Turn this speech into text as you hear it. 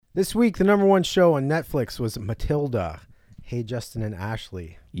This week, the number one show on Netflix was Matilda. Hey, Justin and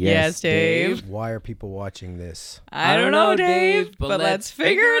Ashley. Yes, Dave. Why are people watching this? I don't know, Dave, but let's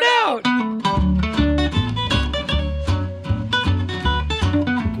figure it out.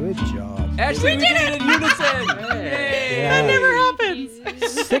 Good job. Ashley, we did it in unison. Yeah. That never happens.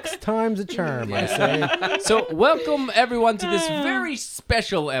 6 times a charm, I say. So welcome everyone to this very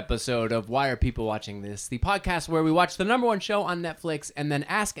special episode of Why Are People Watching This? The podcast where we watch the number one show on Netflix and then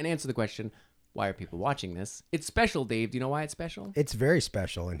ask and answer the question, why are people watching this? It's special, Dave. Do you know why it's special? It's very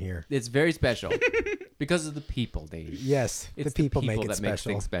special in here. It's very special because of the people, Dave. Yes, It's the people make it that special. makes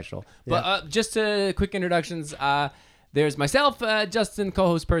things special. Yeah. But just quick introductions. There's myself, Justin,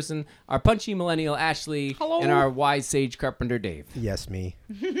 co-host person, our punchy millennial Ashley, Hello. and our wise sage carpenter Dave. Yes, me.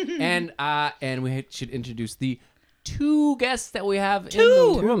 And we should introduce the 2 guests that we have in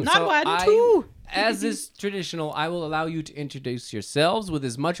Two. the room. Not one, 2. As is traditional, I will allow you to introduce yourselves with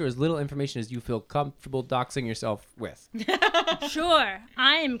as much or as little information as you feel comfortable doxing yourself with. Sure.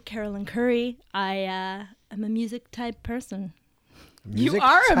 I'm Carolyn Curry. I am a music type person. Music You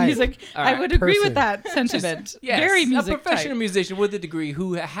are a type. music. All I right. would agree Person. with that sentiment. Yes, Very music a professional type. musician with a degree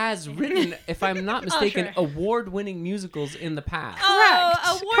who has written, if I'm not mistaken, sure. award-winning musicals in the past.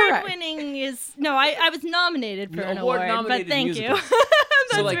 Oh, Correct. award-winning is... No, I was nominated for an award, Award-nominated but thank musicals. you.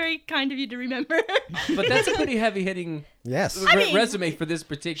 That's So, like- very kind of you to remember. But that's a pretty heavy-hitting Yes. mean, resume for this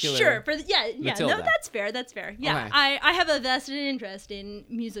particular... Sure. Yeah. Matilda. No, that's fair. That's fair. Yeah, Okay. I have a vested interest in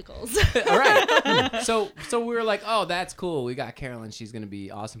musicals. All right. So we were like, oh, that's cool. We got Carolyn. She's going to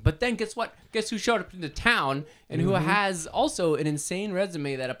be awesome. But then guess what? Guess who showed up into town and who has also an insane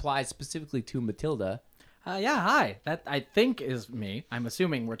resume that applies specifically to Matilda? Yeah, hi. That I think is me. I'm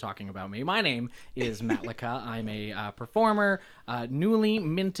assuming we're talking about me. My name is Matt Lika. I'm a performer, newly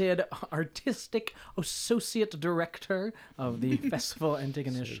minted artistic associate director of the Festival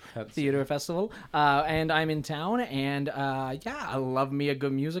Antigonish Theater Festival, and I'm in town. And yeah, I love me a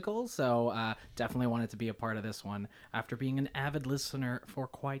good musical, so definitely wanted to be a part of this one after being an avid listener for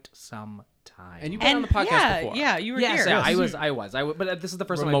quite some time. And you've been on the podcast before. Yeah, you were Yes, here. yeah, I was. But this is the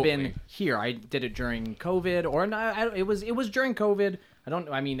first time I've Remotely. been here. I did it during COVID, or no, it was during COVID. I don't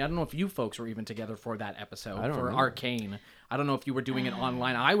know if you folks were even together for that episode I don't for remember. Arcane. I don't know if you were doing it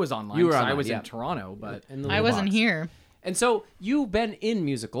online. I was online. You were 'cause I online, was yeah. in Toronto, but In the I little wasn't box. here. And so you've been in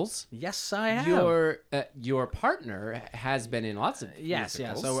musicals. yes, I have. Your partner has been in lots of Yes,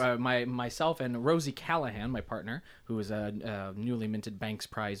 yeah. musicals. So myself and Rosie Callahan, my partner, who is a newly minted Banks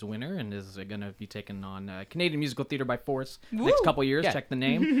Prize winner and is going to be taken on Canadian Musical Theatre by force next couple years. Yeah. Check the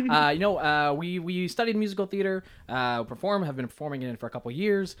name. We studied musical theater, have been performing in it for a couple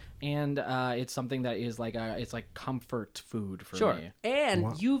years, and it's something that is like it's like comfort food for Sure. me.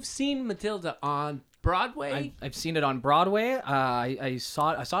 And you've seen Matilda on Broadway. I've seen it on Broadway. I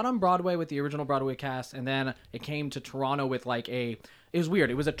saw it on Broadway with the original Broadway cast, and then it came to Toronto with it was weird.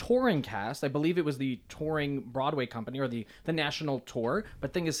 It was a touring cast. I believe it was the touring Broadway company or the national tour.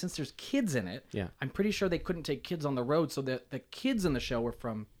 But thing is, since there's kids in it, Yeah. I'm pretty sure they couldn't take kids on the road, so the kids in the show were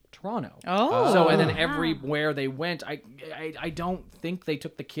from Toronto. Oh. So and then everywhere they went, I don't think they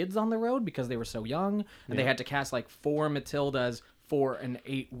took the kids on the road because they were so young, and they had to cast 4 Matildas for an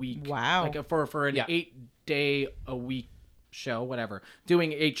 8-week. Wow. For an Yeah. 8-day-a-week show, whatever.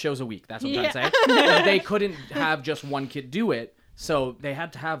 Doing 8 shows a week. That's what I'm Yeah. trying to say. And they couldn't have just one kid do it. So they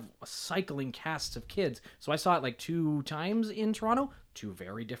had to have a cycling cast of kids. So I saw it 2 times in Toronto. 2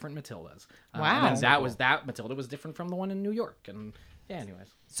 very different Matildas. Wow. And that Matilda was different from the one in New York. And yeah, anyways.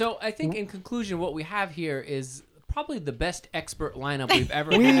 So I think in conclusion, what we have here is probably the best expert lineup we've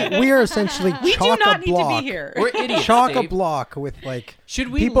ever had. We are essentially We do not need to chock-a-block. be here. We're idiots, Chock-a-block with Should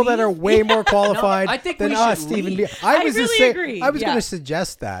we people that are leave? way more qualified I think than we should us to even be. leave. I was really just agree, I was yeah. going to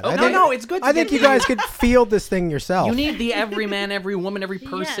suggest that. Okay. I think, No, it's good to I think get you guys could field this thing yourself. You need the every man, every woman, every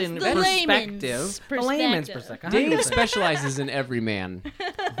person the layman's perspective. The layman's perspective. perspective. Dave specializes in every man.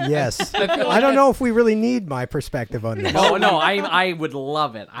 Yes. feel like I don't know if we really need my perspective on this. Oh no, I would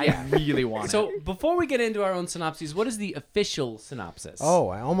love it. I really want it. So before we get into our own synopses, what is the official synopsis? Oh,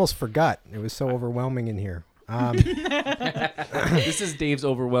 I almost forgot. It was so overwhelming in here. This is Dave's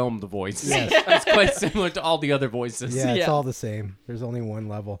overwhelmed voice. Yes. It's quite similar to all the other voices. Yeah, it's all the same. There's only one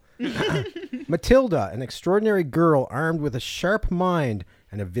level. Matilda, an extraordinary girl armed with a sharp mind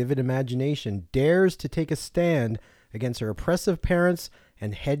and a vivid imagination, dares to take a stand against her oppressive parents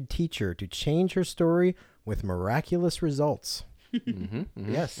and head teacher to change her story with miraculous results.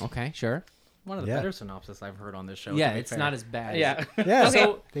 Yes. Okay, sure. One of the Yeah. better synopsis I've heard on this show. Yeah, to be it's fair. not as bad. Yeah. Yeah, Okay.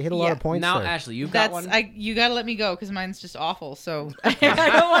 so they hit a lot Yeah. of points Now, there. Ashley, you've got one. You gotta let me go because mine's just awful. So I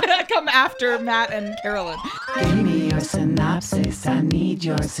don't want to come after Matt and Carolyn. Give me your synopsis. I need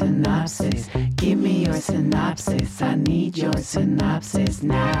your synopsis. Give me your synopsis. I need your synopsis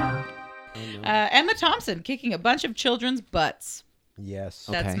now. Emma Thompson kicking a bunch of children's butts. Yes.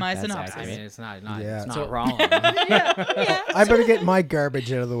 That's Okay, my that's synopsis. I mean, it's not Yeah. it's not So- wrong. I better get my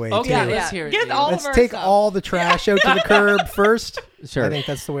garbage out of the way, Okay, too. Yeah, let's hear it. Get Dave. all Let's of our take stuff. all the trash out to the curb first. Sure. I think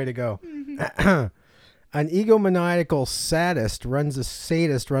that's the way to go. An egomaniacal sadist runs a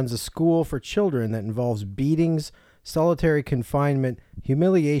school for children that involves beatings, solitary confinement,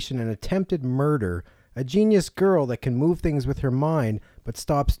 humiliation, and attempted murder. A genius girl that can move things with her mind, but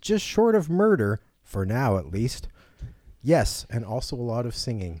stops just short of murder, for now at least. Yes, and also a lot of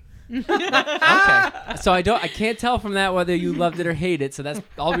singing. Okay. So I can't tell from that whether you loved it or hate it. So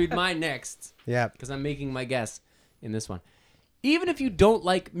I'll read mine next Yeah. because I'm making my guess in this one. Even if you don't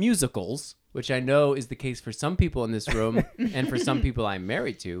like musicals, which I know is the case for some people in this room and for some people I'm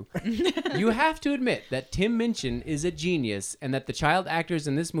married to, you have to admit that Tim Minchin is a genius and that the child actors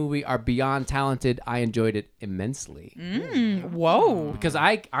in this movie are beyond talented. I enjoyed it immensely Whoa. because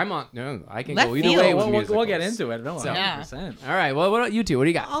I can Left go either field. way with we'll musicals. get into it. No, So- 100%. All right. Well, what about you two? What do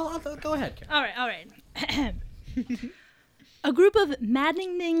you got? I'll go ahead, Karen. All right. A group of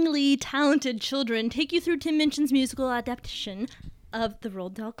maddeningly talented children take you through Tim Minchin's musical adaptation of the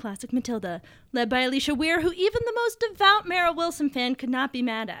Roald Dahl classic Matilda, led by Alicia Weir, who even the most devout Mara Wilson fan could not be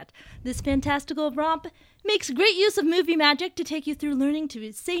mad at. This fantastical romp makes great use of movie magic to take you through learning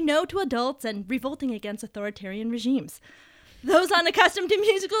to say no to adults and revolting against authoritarian regimes. Those unaccustomed to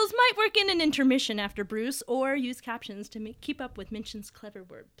musicals might work in an intermission after Bruce, or use captions to keep up with Minchin's clever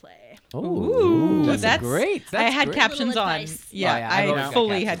wordplay. Oh, that's That's great. I That's had great. captions Little on. advice. Yeah, Oh, yeah, I've always I got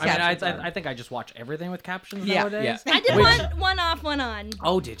fully captions. had I mean, captions. I think I just watch everything with captions Yeah. nowadays. Yeah. I did one off, one on.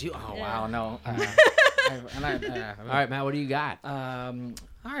 Oh, did you? Oh, Yeah. wow, no. All right, Matt. What do you got?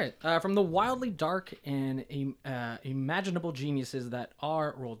 All right. From the wildly dark and imaginable geniuses that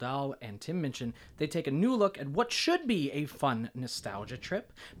are Roald Dahl and Tim Minchin, they take a new look at what should be a fun nostalgia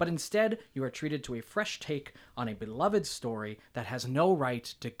trip, but instead you are treated to a fresh take on a beloved story that has no right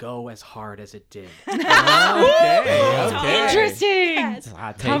to go as hard as it did. Okay. Interesting.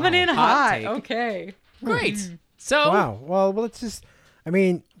 Hot take. Coming in hot. take. Okay. Great. So, Wow. Well, let's just. I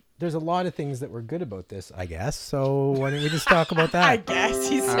mean, there's a lot of things that were good about this, I guess. So why don't we just talk about I that? guess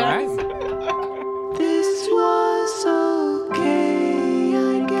he all says. right. This was okay,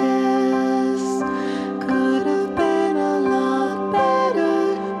 I guess. Could have been a lot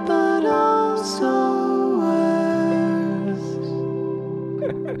better, but also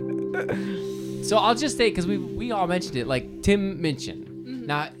worse. So I'll just say because we all mentioned it, like Tim Minchin.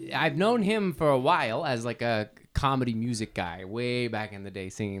 Now I've known him for a while as like a comedy music guy, way back in the day,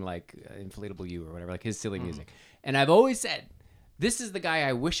 singing like Inflatable You or whatever, like his silly music. And I've always said, this is the guy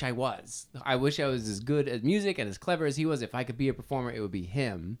I wish I was. I wish I was as good at music and as clever as he was. If I could be a performer, it would be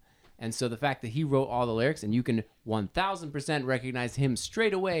him. And so the fact that he wrote all the lyrics and you can 1000% recognize him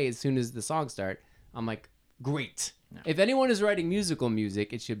straight away as soon as the songs start, I'm like, great. If anyone is writing musical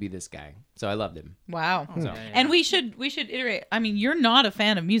music, it should be this guy. So I loved him. Wow. So. And we should iterate. I mean, you're not a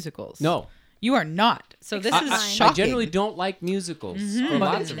fan of musicals. No. You are not. So this is I shocking. generally don't like musicals for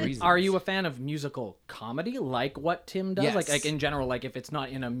lots of reasons. Are you a fan of musical comedy, like what Tim does? Yes. Like in general, like if it's not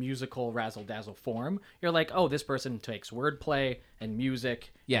in a musical razzle-dazzle form, you're like, oh, this person takes wordplay and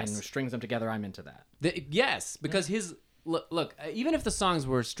music Yes. and strings them together. I'm into that. Yes, because his look, even if the songs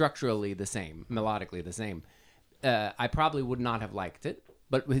were structurally the same, melodically the same, I probably would not have liked it.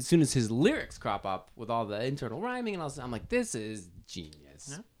 But as soon as his lyrics crop up with all the internal rhyming and all that, I'm like, this is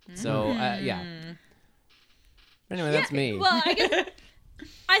genius. So yeah. Anyway, that's me. Well,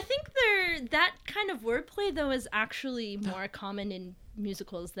 I think that kind of wordplay though is actually more common in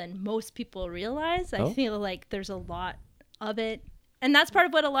musicals than most people realize. I feel like there's a lot of it. And that's part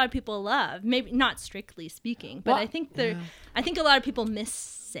of what a lot of people love. Maybe not strictly speaking, but Well, I think a lot of people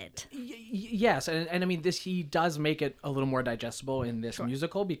miss it. Yes, and I mean he does make it a little more digestible in this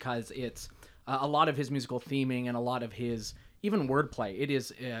musical because it's a lot of his musical theming and a lot of his even wordplay. It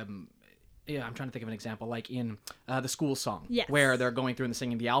is. I'm trying to think of an example, like in the school song, Yes. where they're going through and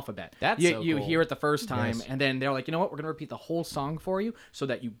singing the alphabet. That's you so you cool. hear it the first time, Yes. and then they're like, you know what, we're going to repeat the whole song for you so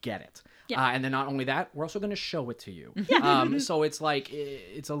that you get it. Yeah. And then not only that, we're also going to show it to you. So it's like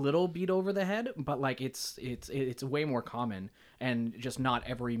it's a little beat over the head, but like it's way more common, and just not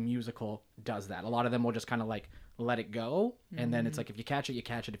every musical does that. A lot of them will just kind of like let it go, and then it's like if you catch it, you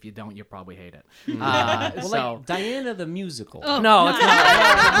catch it. If you don't, you probably hate it. Well, So like Diana the musical. no, it's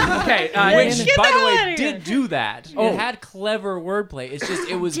not. Okay, Which, Get by the the hell way, outta here. did do that. It had clever wordplay. It's just,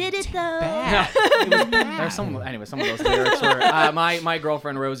 it was Did it though? bad. It was bad. There's some of those lyrics were my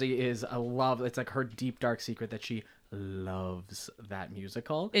girlfriend Rosie is a love. It's like her deep dark secret that she loves that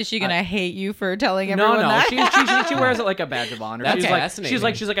musical. Is she gonna hate you for telling everyone No, that? she wears it like a badge of honor. That's She's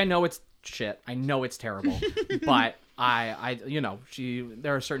fascinating. like, I know it's shit. I know it's terrible, but I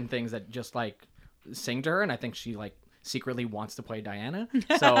there are certain things that just like sing to her, and I think she like secretly wants to play Diana.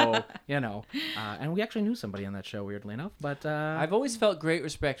 So and we actually knew somebody on that show, weirdly enough. But I've always felt great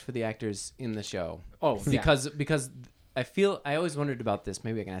respect for the actors in the show. Oh, yeah. because I always wondered about this.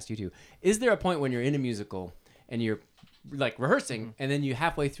 Maybe I can ask you too. Is there a point when you're in a musical and you're like rehearsing, and then you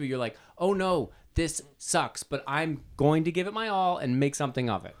halfway through you're like, oh no, this sucks, but I'm going to give it my all and make something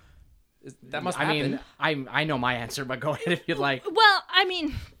of it? That must happen. I know my answer, but go ahead if you'd like. Well, I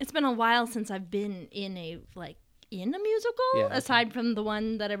mean, it's been a while since I've been in a musical, aside from the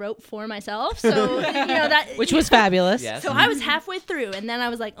one that I wrote for myself. So that Which was fabulous. Yes. So I was halfway through, and then I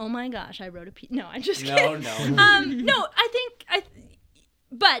was like, "Oh my gosh, I wrote a piece." No, I'm just kidding. No.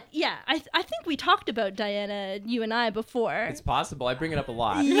 But yeah, I think we talked about Diana, you and I, before. It's possible. I bring it up a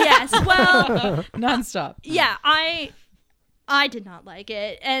lot. Yes. Well, Nonstop. yeah, I did not like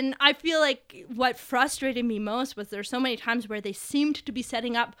it, and I feel like what frustrated me most was there's so many times where they seemed to be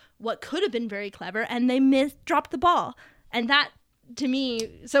setting up what could have been very clever, and they dropped the ball, and that to me.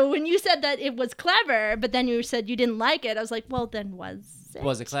 So when you said that it was clever, but then you said you didn't like it, I was like, well, then was it?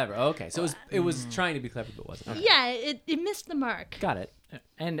 Was it clever? Okay, so it was trying to be clever, but wasn't. Okay. Yeah, it missed the mark. Got it.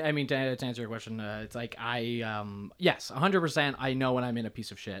 And I mean, to answer your question, it's like yes, 100%. I know when I'm in a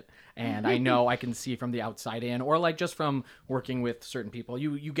piece of shit, and I know I can see from the outside in, or like just from working with certain people,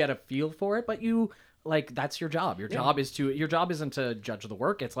 you get a feel for it, but like that's your job. Your job isn't to judge the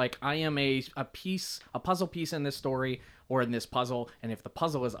work. It's like I am a puzzle piece in this story or in this puzzle, and if the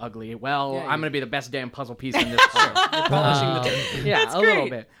puzzle is ugly, well, I'm gonna be the best damn puzzle piece in this puzzle. You're polishing the tip. Yeah, That's a great. little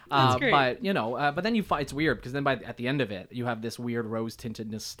bit. That's great. But then you find it's weird because then at the end of it, you have this weird rose-tinted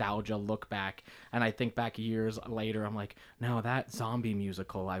nostalgia look back, and I think back years later, I'm like, no, that zombie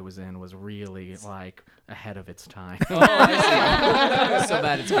musical I was in was really like ahead of its time. Oh, I see. So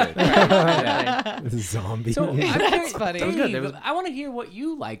bad it's good. Yeah. Zombie. So That's funny. Dave, That was good. I want to hear what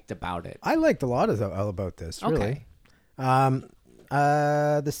you liked about it. I liked a lot all about this. Really. Okay.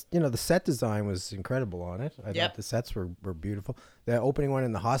 The set design was incredible on it. I thought the sets were beautiful. The opening one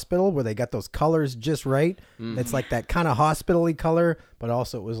in the hospital where they got those colors just right. It's like that kind of hospital-y color, but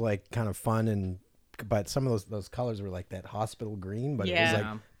also it was like kind of fun but some of those colors were like that hospital green, but it was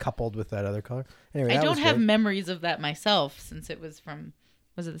like coupled with that other color. Anyway, I that don't was have great. memories of that myself since it was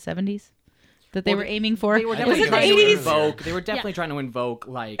was it the 70s? That they were aiming for? They were Was definitely it the trying to 80s? invoke. They were definitely trying to invoke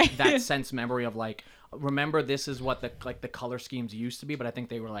like that sense memory of like, remember this is what the color schemes used to be, but I think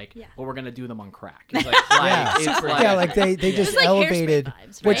they were like, well, we're gonna do them on crack. It's like, They just It's like elevated, Hairspray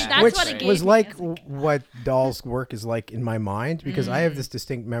vibes, right? That's which what it gave was me. like I was like, what Dahl's work is like in my mind, because I have this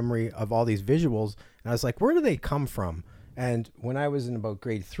distinct memory of all these visuals, and I was like, where do they come from? And when I was in about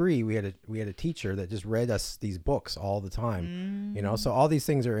grade 3, we had a teacher that just read us these books all the time, So all these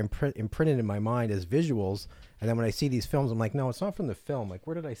things are imprinted in my mind as visuals. And then when I see these films, I'm like, no, it's not from the film. Like,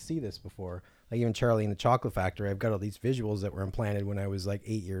 where did I see this before? Like even Charlie and the Chocolate Factory, I've got all these visuals that were implanted when I was like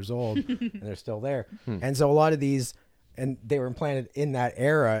 8 years old, and they're still there. And so a lot of these, and they were implanted in that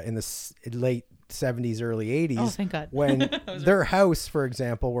era in the late 70s, early 80s. Oh, thank God. When their house, for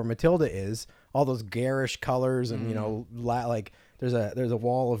example, where Matilda is, all those garish colors and like there's a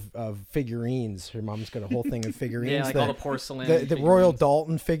wall of figurines. Her mom's got a whole thing of figurines. Yeah, like all the porcelain. The figurines. Royal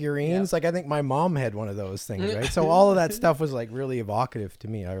Dalton figurines. Like I think my mom had one of those things, right? So all of that stuff was like really evocative to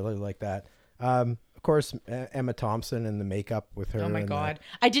me. I really like that. Of course, Emma Thompson and the makeup with her. Oh my and God.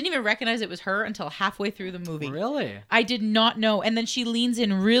 I didn't even recognize it was her until halfway through the movie. Really? I did not know. And then she leans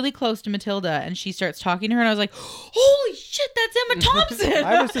in really close to Matilda and she starts talking to her. And I was like, holy shit, that's Emma Thompson.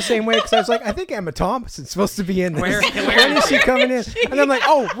 I was the same way because I was like, I think Emma Thompson's supposed to be in this. Where When is she coming in? And I'm like,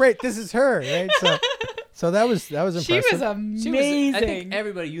 oh, right, this is her, right? So that was impressive. She was amazing. I think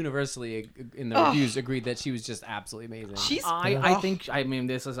everybody universally in the reviews agreed that she was just absolutely amazing. She's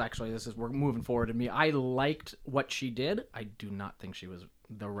we're moving forward to me. I liked what she did. I do not think she was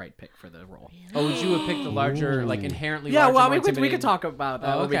the right pick for the role. Oh, would you have picked the larger, like inherently Yeah, larger, well, more we could intimidating- talk about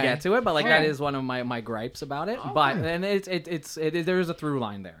that when we okay. get to it, but like Okay. that is one of my gripes about it. But and there's a through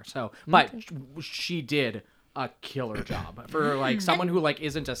line there. So, but she did a killer job for like someone who like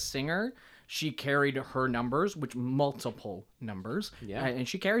isn't a singer. She carried her numbers, which multiple numbers, and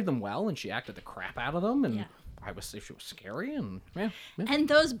she carried them well, and she acted the crap out of them, and she was scary, and and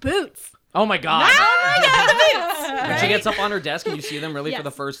those boots. oh my god. Boots, When she right? gets up on her desk and you see them really for Yes.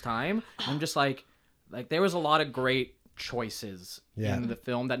 the first time, I'm just like there was a lot of great choices Yeah. in the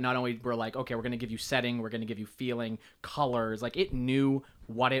film that not only were like, okay, we're going to give you setting, we're going to give you feeling, colors. Like, it knew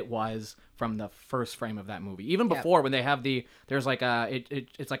what it was from the first frame of that movie. Even before, when they have there's like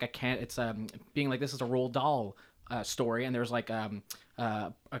it's like being like, this is a Roald Dahl story, and there's like a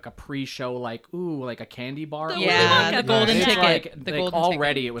pre-show like a candy bar. Yeah, the golden It's ticket. like, The like, golden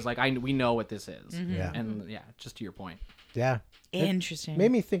already it was like we know what this is. Yeah. And just to your point. Yeah. Interesting.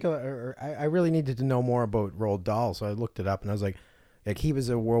 Made me think of, I really needed to know more about Roald Dahl, so I looked it up and I was like he was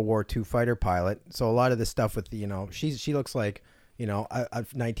a World War II fighter pilot, so a lot of the stuff with the, she looks like, a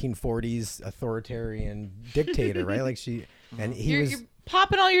 1940s authoritarian dictator, right? Like and he You're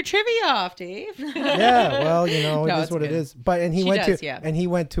popping all your trivia off, Dave. yeah, well, it No, is it's what it good. is. But and he She went does, to yeah. and he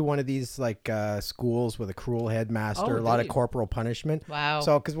went to one of these like schools with a cruel headmaster, a lot of really? corporal punishment. Wow.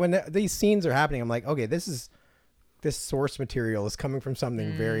 So because when these scenes are happening, I'm like, okay, this source material is coming from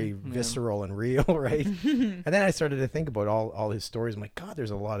something very visceral and real, right? And then I started to think about all his stories. I'm like, God,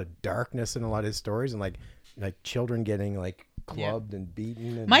 there's a lot of darkness in a lot of his stories, and like children getting like clubbed and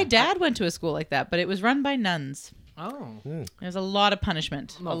beaten. And My dad went to a school like that, but it was run by nuns. Oh. There's a lot of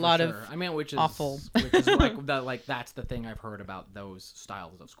punishment, No, a for lot sure. of I mean, which is awful. which is like that's the thing I've heard about those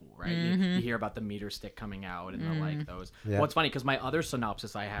styles of school, right? You hear about the meter stick coming out and the like those. Yeah. Well, it's funny because my other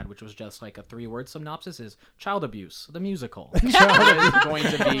synopsis I had, which was just like a 3-word synopsis, is child abuse, the musical. That is going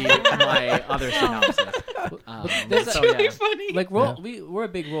to be my other synopsis. That's so, really yeah. funny. Like we're a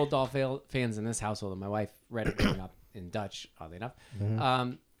big Roald Dahl fans in this household, and my wife read it growing up in Dutch, oddly enough.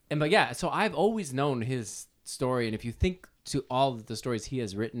 So I've always known his story, and if you think to all of the stories he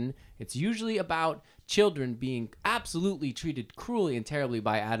has written, it's usually about children being absolutely treated cruelly and terribly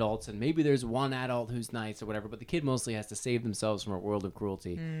by adults, and maybe there's one adult who's nice or whatever, but the kid mostly has to save themselves from a world of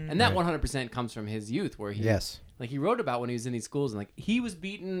cruelty. And that 100% comes from his youth, where he like he wrote about when he was in these schools, and like he was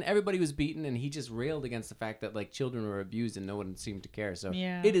beaten, everybody was beaten, and he just railed against the fact that like children were abused and no one seemed to care. So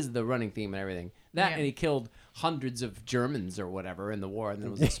it is the running theme and everything. That and he killed hundreds of Germans or whatever in the war, and then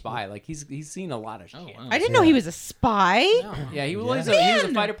was a spy. Like he's seen a lot of shit. wow. I didn't know he was a spy. Yeah, he was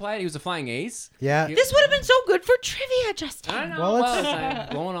a fighter pilot. He was a flying ace. Yeah. This would have been so good for trivia, Justin. I know. Well, Well, it's-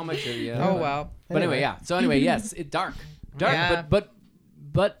 I'm blowing on my trivia. Oh wow. But anyway, yeah. So anyway, yes, dark, Yeah. but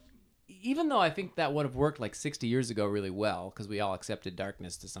even though I think that would have worked like 60 years ago really well, because we all accepted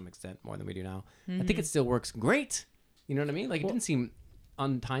darkness to some extent more than we do now, I think it still works great. You know what I mean? Like it didn't seem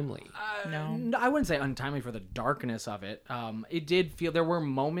untimely. No. I wouldn't say untimely for the darkness of it. It did feel there were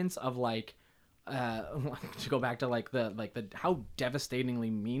moments of like to go back to like the how devastatingly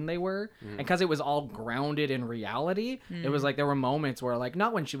mean they were, and because it was all grounded in reality, it was like there were moments where like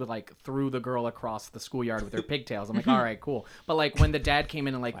not when she would like threw the girl across the schoolyard with her pigtails. I'm like, all right, cool. But like when the dad came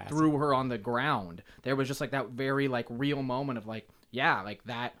in and like threw her on the ground, there was just like that very like real moment of like, yeah, like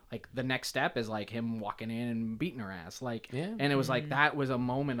that, like the next step is like him walking in and beating her ass, like, and it was like that was a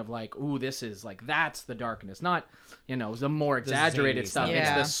moment of like, ooh, this is like that's the darkness, not the more exaggerated zany stuff. stuff. It's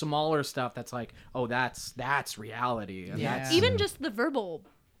Yeah. the smaller stuff that's like, oh, that's reality. And Yeah. that's, Even just the verbal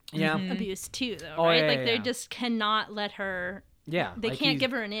yeah, abuse too, though, Oh, right? yeah, like yeah, they yeah. just cannot let her. yeah. They like can't he's-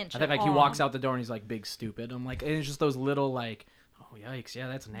 give her an inch. I think at like he all. walks out the door and he's like, big stupid. I'm like, and it's just those little like, oh yikes, yeah,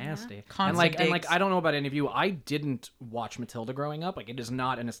 that's nasty. Constant and like digs. I don't know about any of you, I didn't watch Matilda growing up. Like it is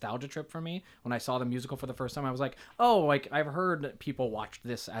not a nostalgia trip for me. When I saw the musical for the first time, I was like, oh, like I've heard people watch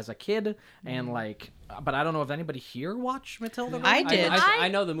this as a kid, and like, but I don't know if anybody here watched Matilda. I growing up. did. I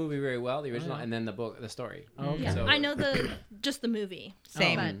know the movie very well, the original, and then the story. Yeah, So- I know just the movie.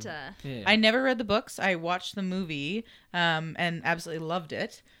 Same. But Yeah. I never read the books. I watched the movie and absolutely loved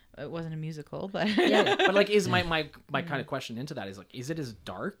it. It wasn't a musical, but But like, is my kind of question into that is like, is it as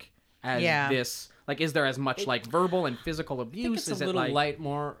dark as Yeah. this? Like, is there as much like verbal and physical I think abuse? it's is a it little like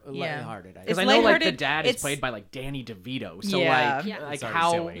more Yeah. lighthearted. because It's I know like the lighthearted. dad is It's- played by like Danny DeVito, so Yeah. like Yeah. like It's already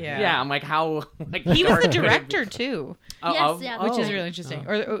how silly. Yeah. I'm like how like he was dark the could it be? director too, Yes, yeah, which is Oh. really interesting,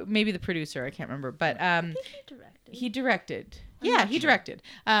 or maybe the producer. I can't remember, but directed. he directed. Yeah, he directed.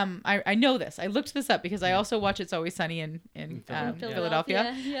 I know this. I looked this up because I also watch It's Always Sunny in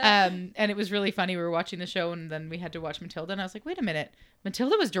Philadelphia. Yeah. And it was really funny. We were watching the show, and then we had to watch Matilda, and I was like, wait a minute,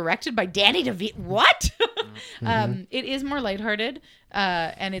 Matilda was directed by Danny DeVito. What? It is more lighthearted,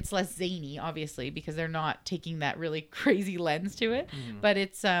 and it's less zany, obviously, because they're not taking that really crazy lens to it. But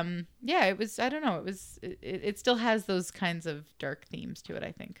it's it was, I don't know, it still has those kinds of dark themes to it,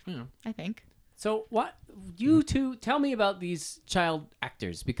 I think. I think. So what you two tell me about these child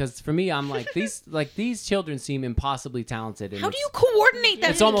actors, because for me I'm like these children seem impossibly talented. And How do you coordinate that?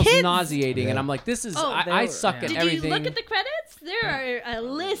 It's many almost kids? nauseating, and Yeah. I'm like, this is Oh, I suck at Did everything. you look at the credits? there are a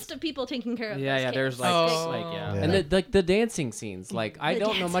list of people taking care of Yeah, those yeah. kids. There's like, Oh. yeah. Yeah. And the dancing scenes, like I The don't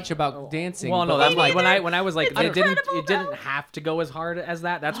know dancing. much about dancing. Well, no, but that's like like when I was like, It's it didn't incredible, though. have to go as hard as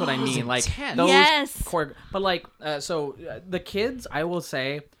that. That's what I mean. Like intense. those Yes. but like the kids, I will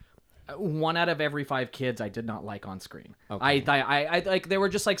say. 1 out of every 5 kids I did not like on screen. Okay. I like there were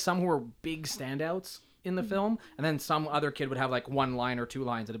just like some who were big standouts in the film, and then some other kid would have like 1 line or 2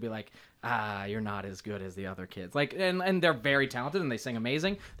 lines. It'd be like, you're not as good as the other kids. Like, and they're very talented and they sing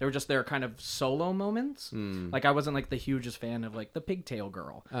amazing. They were just their kind of solo moments. Like I wasn't like the hugest fan of like the Pigtail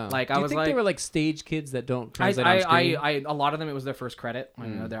Girl. Like do I you was think like they were like stage kids that don't translate on screen? a lot of them it was their first credit. I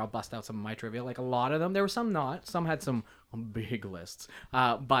know I'll bust out some of my trivia. Like a lot of them, there were some not. Some had some big lists.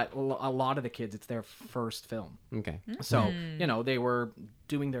 But a lot of the kids, it's their first film. Okay. So, they were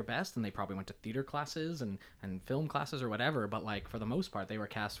doing their best and they probably went to theater classes and film classes or whatever. But like for the most part, they were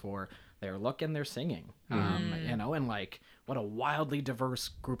cast for their look and their singing. And like what a wildly diverse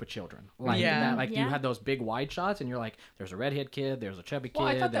group of children. Like Yeah. that, like you Yeah. had those big wide shots and you're like, there's a redhead kid, there's a chubby kid, Well,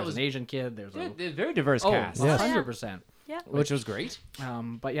 I thought that there's was- an Asian kid, there's a Very diverse cast. Yes. 100%. Which was great.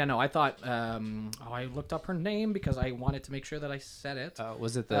 But yeah, no, I thought. I looked up her name because I wanted to make sure that I said it.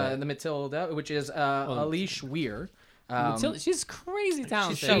 Was it The Matilda, which is Alicia Weir. she's crazy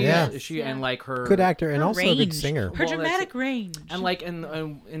talented. so Yeah. She and like her Good actor and Her also a good range. singer. Her Well, that's dramatic range. and like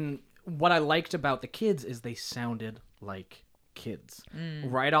and what I liked about the kids is they sounded like kids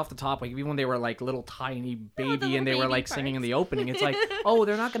right off the top. Like even when they were like little tiny baby little and they were baby like singing in parts. the opening, it's like, oh,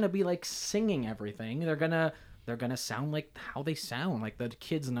 they're not gonna be like singing everything. They're gonna sound like how they sound, like the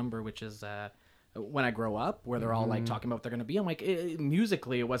kids number, which is When I Grow Up, where they're all like talking about what they're gonna be. I'm like,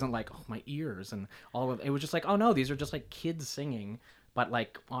 musically, it wasn't like, oh, my ears and all of it. Was just like, oh no, these are just like kids singing, but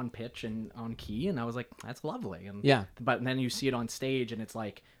like on pitch and on key. And I was like, that's lovely. And Yeah. but then you see it on stage, and it's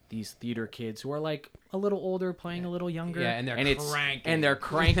like these theater kids who are like a little older playing a little younger. Yeah, and they're cranking. And they're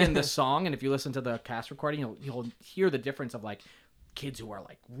cranking the song. And if you listen to the cast recording, you'll hear the difference of like kids who are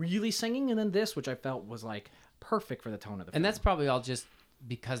like really singing, and then this, which I felt was like perfect for the tone of the film. And that's probably all just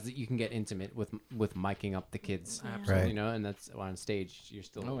because you can get intimate with miking up the kids. Right. You know, and that's on stage. You're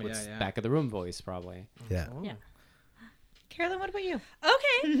still it's yeah. back of the room voice, probably. Yeah. Carolyn, what about you?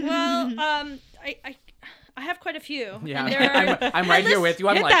 Okay, well, I have quite a few. Yeah, And there are- I'm right here with you.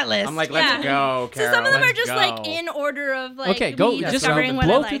 I'm Hit like, that list. I'm like, let's Yeah. go, So Carol. some of them are let's just go. like in order of like Okay, go- me just discovering what I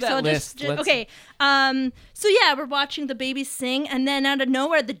blow like. through that So I'll list. just Let's- okay. So yeah, we're watching the babies sing, and then out of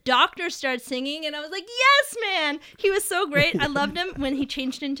nowhere, the doctor starts singing, and I was like, yes, man, he was so great. I loved him when he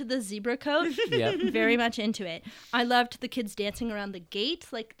changed into the zebra coat. Yep. Very much into it. I loved the kids dancing around the gate,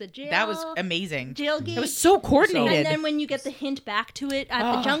 like the jail. That was amazing. jail gate. It was so coordinated. And then when you get the hint back to it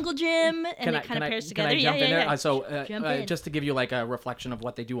at the jungle gym, and it kind of pairs together. Can I jump in there? Yeah. Jump in. Just to give you like a reflection of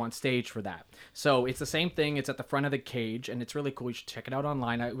what they do on stage for that. So it's the same thing. It's at the front of the cage, and it's really cool. You should check it out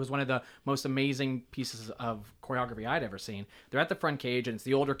online. It was one of the most amazing pieces of choreography I'd ever seen. They're at the front cage, and it's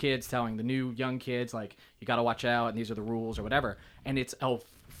the older kids telling the new young kids, like, you got to watch out, and these are the rules or whatever. And it's a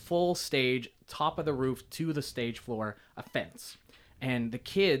full stage, top of the roof to the stage floor, a fence. And the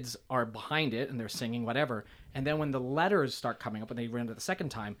kids are behind it, and they're singing whatever. And then when the letters start coming up, and they run it the second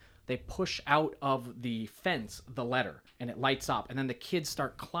time, they push out of the fence the letter, and it lights up. And then the kids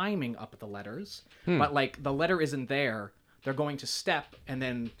start climbing up the letters, but like the letter isn't there. They're going to step, and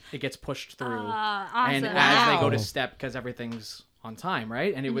then it gets pushed through. Awesome. And as they go to Wow. step, because everything's on time,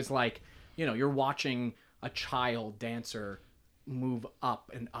 right? And it was like, you're watching a child dancer move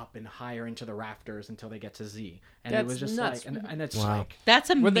up and higher into the rafters until they get to Z. And it That's was just nuts. like, and it's Wow. like, That's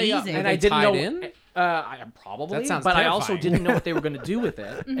Were they, amazing. and they I didn't tied know. in? I probably, That sounds but I also terrifying. didn't know what they were going to do with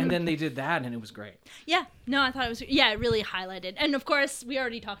it. And then they did that, and it was great. Yeah, no, I thought it was, it really highlighted. And of course, we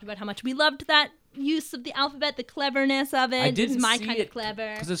already talked about how much we loved that use of the alphabet, the cleverness of it. I didn't It's my see kind it of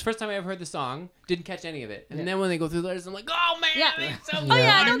clever. because it's the first time I ever heard the song. Didn't catch any of it, and then when they go through the letters, I'm like, oh man, Yeah. it's so Oh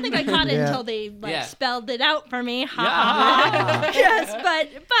yeah, I don't think I caught it Yeah. until they like Yeah. spelled it out for me. Yeah. Yes,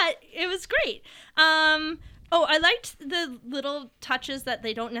 but it was great. I liked the little touches that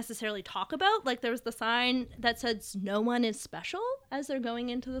they don't necessarily talk about. Like there was the sign that says "No one is special" as they're going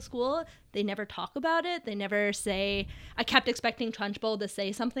into the school. They never talk about it. They never say. I kept expecting Trunchbull to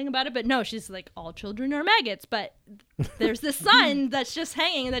say something about it, but no, she's like, all children are maggots. But there's this sign that's just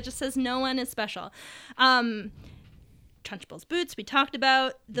hanging that just says "No one is special." Trunchbull's boots, we talked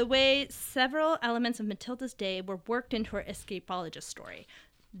about. The way several elements of Matilda's day were worked into her escapologist story.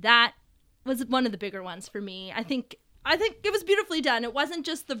 That was one of the bigger ones for me. I think it was beautifully done. It wasn't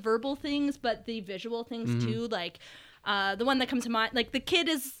just the verbal things, but the visual things too. Like the one that comes to mind, like the kid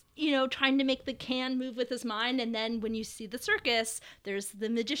is trying to make the can move with his mind. And then when you see the circus, there's the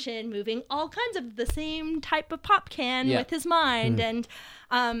magician moving all kinds of the same type of pop can with his mind, and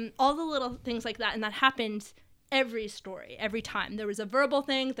all the little things like that. And that happened every story, every time. There was a verbal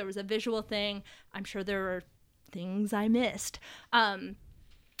thing, there was a visual thing. I'm sure there were things I missed. And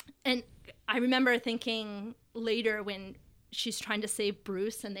I remember thinking later when she's trying to save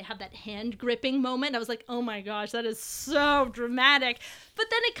Bruce and they have that hand gripping moment, I was like, oh my gosh, that is so dramatic. But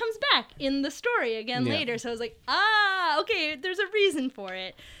then it comes back in the story again later. So I was like, okay, there's a reason for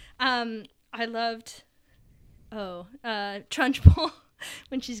it. I loved, Trunchbull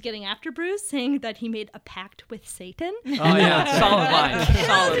when she's getting after Bruce, saying that he made a pact with Satan. Oh yeah,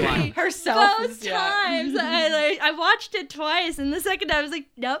 solid line. Herself. Both times. I watched it twice, and the second time I was like,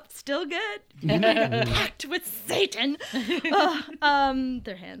 nope, still good. Pact with Satan.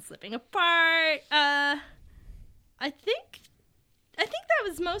 Their hands slipping apart. I think that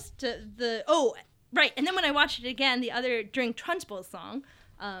was most of the... Oh, right. And then when I watched it again, during Trunchbull's song,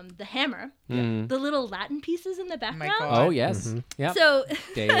 the hammer, the little Latin pieces in the background. Oh, yes. Yeah. So...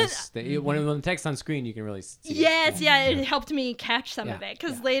 Deus. When the text on screen, you can really see Yes, it helped me catch some of it.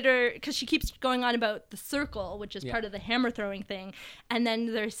 Because she keeps going on about the circle, which is part of the hammer throwing thing. And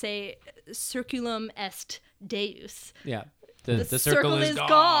then they say, circulum est Deus. Yeah. The circle is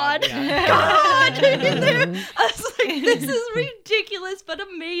God. Yeah. God! I was like, this is ridiculous, but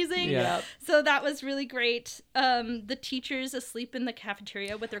amazing. Yeah. So that was really great. The teachers asleep in the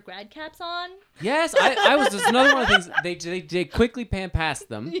cafeteria with their grad caps on. Yes, I was just another one of the things they quickly pan past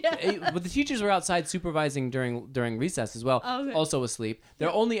them. But the teachers were outside supervising during recess as well, also asleep.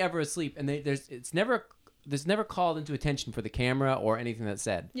 They're only ever asleep, and there's never called into attention for the camera or anything that's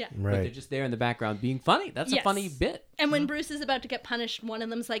said. Yeah. Right. But they're just there in the background being funny. That's a funny bit. And when Bruce is about to get punished, one of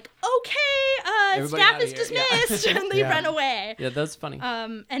them's like, okay, Everybody staff outta is here. Yeah. dismissed. And they run away. Yeah, that's funny.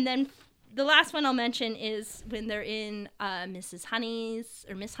 And then the last one I'll mention is when they're in Miss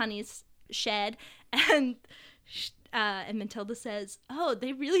Honey's shed, and Matilda says, "Oh,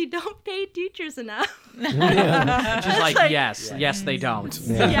 they really don't pay teachers enough." She's like, yes, they don't.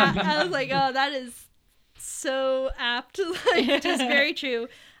 Yeah, I was like, oh, that is so apt. Like, just very true.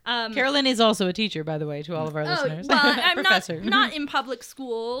 Carolyn is also a teacher, by the way, to all of our listeners. Well, I'm Professor. not in public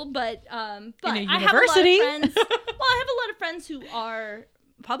school, but In I a have a lot of university. friends. Well, I have a lot of friends who are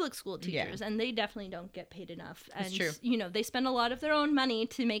public school teachers, Yeah. and they definitely don't get paid enough. And It's true. they spend a lot of their own money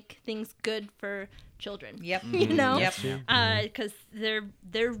to make things good for children. Yep. Yep. Yep. Because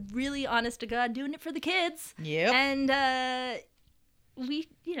they're really honest to God doing it for the kids. Yep. And we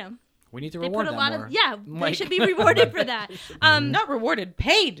We need to they reward put a them lot more. of they Like- should be rewarded for that. Not rewarded,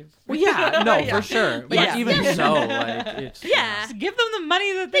 paid. Well, yeah, no, for sure. But Yeah. even so, like, it's Yeah. Just give them the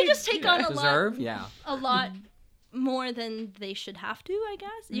money that They just take on a deserve. lot. Yeah. A lot more than they should have to, I guess.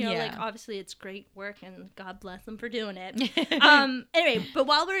 Yeah. Like obviously it's great work and God bless them for doing it. Anyway, but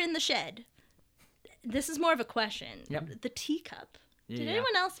while we're in the shed, this is more of a question. Yep. The teacup. Did Yeah.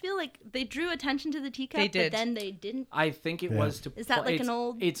 anyone else feel like they drew attention to the teacup, They did. but then they didn't? I think it was to. Is that like it's, an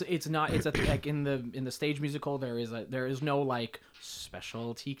old- It's not. It's like in the stage musical. There is no like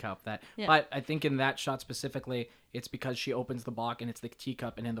special teacup that. Yeah. But I think in that shot specifically, it's because she opens the box and it's the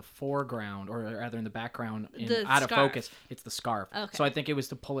teacup, and in the foreground, or rather in the background, The out of scarf. focus, it's the scarf. Okay. So I think it was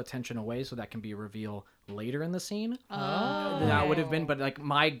to pull attention away, so that can be a reveal later in the scene. Oh. That would have been, but like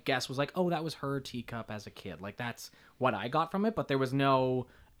my guess was like, oh, that was her teacup as a kid. Like that's what I got from it, but there was no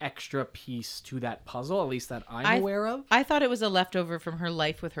extra piece to that puzzle, at least that I'm aware of. I thought it was a leftover from her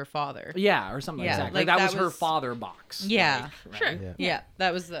life with her father. Yeah, or something Yeah, exactly. like that that was her was- father box. Yeah. Like, Sure. right? Yeah.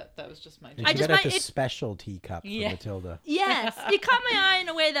 That was just my. And I she just got out find the it- special teacup for Yeah. Matilda. Yes, it caught my eye in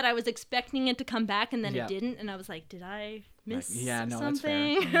a way that I was expecting it to come back, and then Yeah. it didn't, and I was like, "Did I miss Yeah, no, that's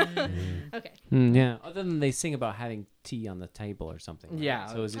fair. something?" Okay. Yeah. Other than they sing about having tea on the table or something. right? Yeah.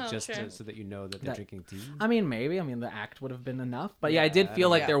 So is it Oh, just sure. so that you know that they're drinking tea? I mean, maybe. I mean, the act would have been enough. But yeah, I did feel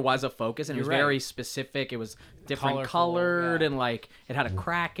like Yeah. there was a focus, and it was You're right. very specific. It was different Colorful, colored, yeah. and like it had a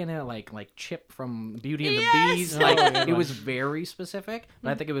crack in it, like Chip from Beauty and Yes! the Beast. Like Oh, yeah. it was very specific.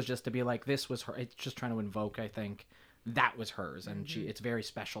 But I think it was just to be like, this was her. It's just trying to invoke. I think that was hers, and it's very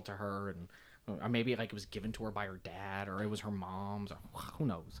special to her, and. Or maybe like it was given to her by her dad, or it was her mom's, or who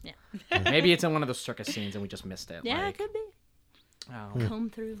knows? Yeah. Maybe it's in one of those circus scenes and we just missed it. Yeah, like, it could be. oh. Comb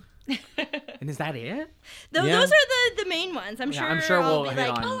through. And is that it? Yeah. Those are the main ones. I'm Yeah, sure. I'm sure I'll we'll be hit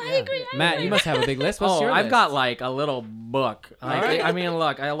like, on- "Oh, I yeah. agree." I Matt, agree." you must have a big list. What's your I've list? got like a little book. Like, right. I mean,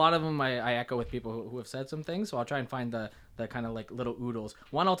 look, a lot of them I echo with people who have said some things, so I'll try and find the kind of like little oodles.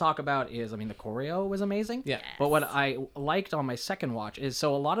 One I'll talk about is, I mean, the choreo was amazing. Yeah. But what I liked on my second watch is,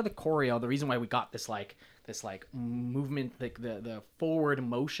 so a lot of the choreo, the reason why we got this like this like movement, like the forward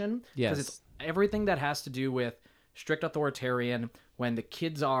motion. Yes. Because it's everything that has to do with strict authoritarian. When the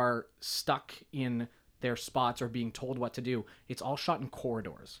kids are stuck in their spots or being told what to do, it's all shot in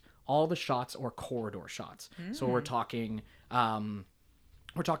corridors. All the shots are corridor shots. So we're talking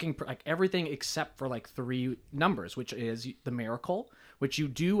like everything except for like 3 numbers, which is the Miracle, which you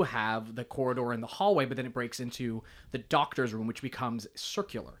do have the corridor and the hallway, but then it breaks into the doctor's room, which becomes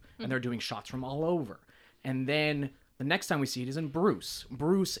circular, and they're doing shots from all over. And then the next time we see it is in Bruce.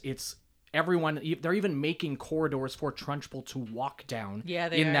 Bruce, it's everyone, they're even making corridors for Trunchbull to walk down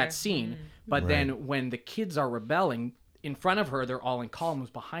in that scene. But then when the kids are rebelling, in front of her, they're all in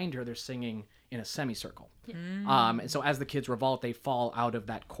columns. Behind her, they're singing in a semicircle. And so as the kids revolt, they fall out of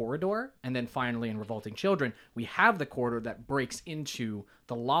that corridor. And then finally in Revolting Children, we have the corridor that breaks into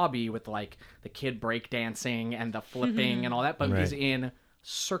the lobby with like the kid breakdancing and the flipping and all that, but is in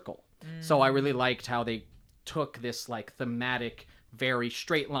circle. So I really liked how they took this like thematic, very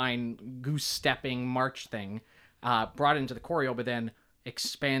straight line goose stepping march thing, brought it into the choreo, but then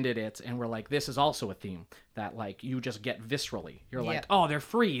expanded it, and we're like, this is also a theme that like you just get viscerally. You're like, oh, they're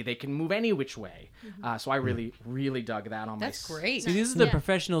free, they can move any which way. So I really dug that on That's great. See, this is the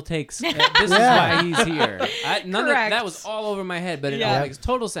professional takes. This is why he's here. That was all over my head, but it all makes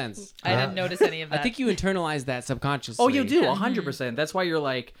total sense. I didn't notice any of that. I think you internalize that subconsciously. Oh, you do 100%. That's why you're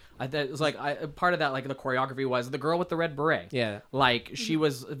like, that was like part of that. Like the choreography was the girl with the red beret. Yeah, like she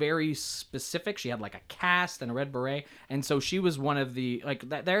was very specific. She had like a cast and a red beret, and so she was one of the like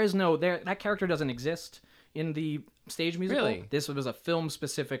that. That character doesn't exist in the stage musical. Really? This was a film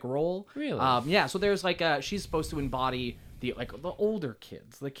specific role. Really? Yeah. So there's like she's supposed to embody the older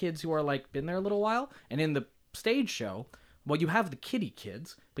kids, the kids who are like been there a little while, and in the stage show, well, you have the kiddie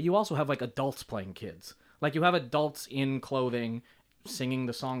kids, but you also have like adults playing kids. Like you have adults in clothing singing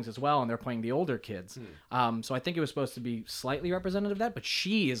the songs as well, and they're playing the older kids. So I think it was supposed to be slightly representative of that, but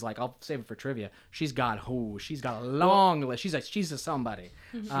she is like, I'll save it for trivia, she's got a long list. She's a somebody.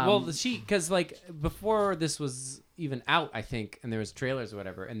 Because like before this was even out, I think, and there was trailers or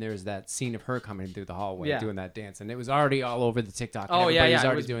whatever, and there was that scene of her coming through the hallway doing that dance, and it was already all over the TikTok. And everybody was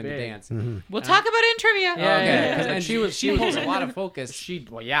already doing the dance. We'll talk about it in trivia. And she pulls a lot of focus. They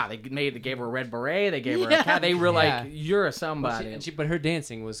gave her a red beret, they gave her a cat. They were like, you're a somebody. But her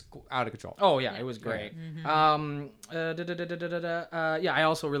dancing was out of control. Oh yeah, it was great. I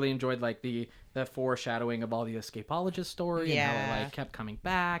also really enjoyed like the foreshadowing of all the escapologist story and how it like kept coming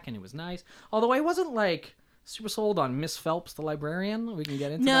back, and it was nice. Although I wasn't like super sold on Miss Phelps, the librarian. We can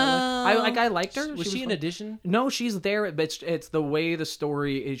get into that. I liked her. Was she an addition? No, she's there, but it's the way the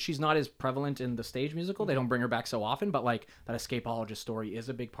story is. She's not as prevalent in the stage musical. They don't bring her back so often, but like that escapologist story is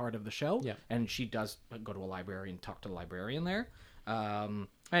a big part of the show. Yeah, and she does go to a library and talk to the librarian there.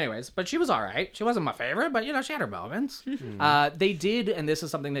 Anyways, but she was all right. She wasn't my favorite, but she had her moments. They did, and this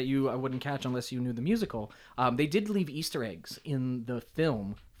is something that I wouldn't catch unless you knew the musical. They did leave Easter eggs in the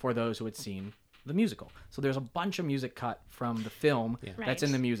film for those who had seen the musical. So there's a bunch of music cut from the film that's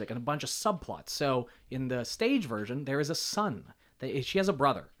in the music, and a bunch of subplots. So in the stage version, there is a son. She has a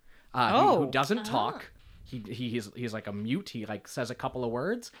brother who doesn't talk. He's like a mute. He like says a couple of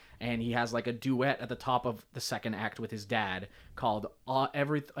words, and he has like a duet at the top of the second act with his dad called I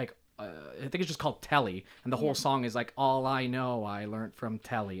think it's just called Telly, and the whole song is like, all I know I learned from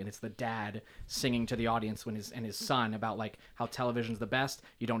Telly, and it's the dad singing to the audience and his son about like how television's the best,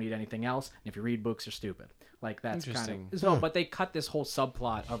 you don't need anything else, and if you read books you're stupid. Like that's interesting. But they cut this whole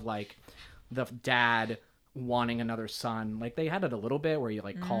subplot of like the dad wanting another son. Like they had it a little bit where he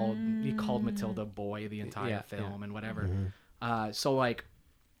called Matilda boy the entire film and whatever. So like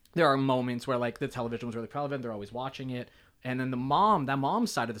there are moments where like the television was really relevant, they're always watching it. And then that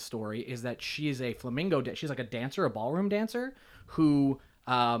mom's side of the story is that she's a flamingo. She's like a dancer, a ballroom dancer, who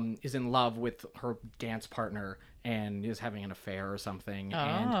is in love with her dance partner and is having an affair or something.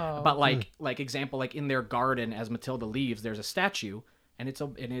 But like example, like in their garden, as Matilda leaves, there's a statue, and it's a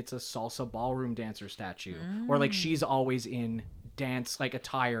salsa ballroom dancer statue. Or like she's always in dance like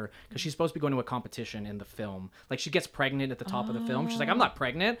attire because she's supposed to be going to a competition in the film. Like she gets pregnant at the top of the film. She's like, I'm not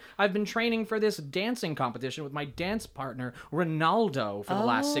pregnant, I've been training for this dancing competition with my dance partner Ronaldo for the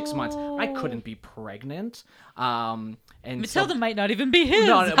last 6 months. I couldn't be pregnant. And Matilda might not even be his.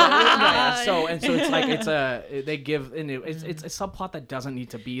 So it's like it's a subplot that doesn't need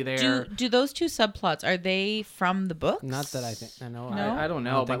to be there. Do those two subplots, are they from the books? Not that I think I know. No? I don't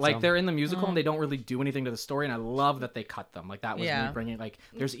know, but like they're in the musical and they don't really do anything to the story, and I love that they cut them. Like that was me bringing like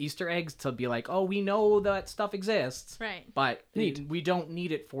there's Easter eggs to be like, oh, we know that stuff exists, right? But we don't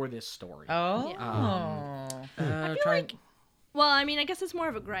need it for this story. Oh, I feel like Well, I mean, I guess it's more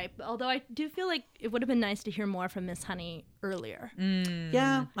of a gripe. Although I do feel like it would have been nice to hear more from Miss Honey earlier.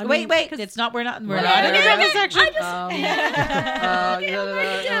 Yeah. I Wait, mean, it's not. We're not in okay, the Rebel okay. section.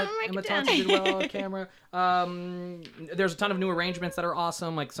 Emma Thompson did well on camera. There's a ton of new arrangements that are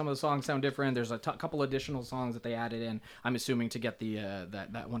awesome. Like some of the songs sound different. There's a couple additional songs that they added in. I'm assuming to get the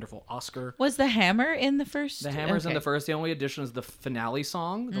that wonderful Oscar. Was the hammer in the first? The hammer's in Okay. the first. The only addition is the finale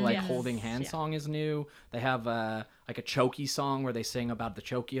song. The Yes. holding hand song is new. They have like a chokey song where they sing about the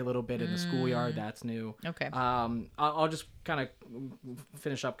chokey a little bit in the schoolyard. That's new. Okay. I'll just kind of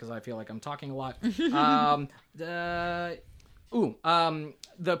finish up because I feel like I'm talking a lot.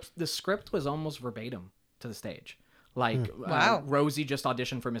 The script was almost verbatim to the stage. Like Wow. Rosie just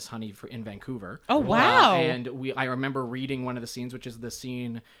auditioned for Miss Honey in Vancouver. Oh, wow. And I remember reading one of the scenes, which is the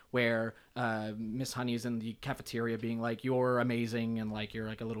scene where Miss Honey is in the cafeteria being like, "You're amazing," and like you're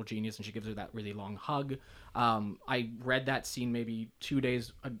like a little genius, and she gives her that really long hug. I read that scene maybe 2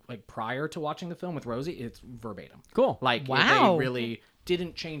 days like prior to watching the film with Rosie. It's verbatim. Cool. Like Wow. they really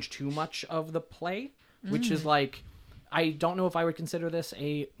didn't change too much of the play, which is like, I don't know if I would consider this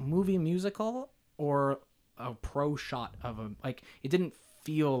a movie musical or a pro shot of a, like, it didn't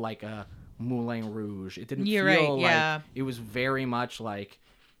feel like a Moulin Rouge. It didn't You're feel right, yeah. like, it was very much like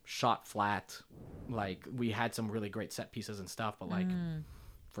shot flat. Like we had some really great set pieces and stuff, but like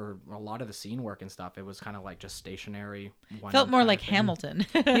for a lot of the scene work and stuff, it was kind of like just stationary. Felt more kind like of thing. Hamilton.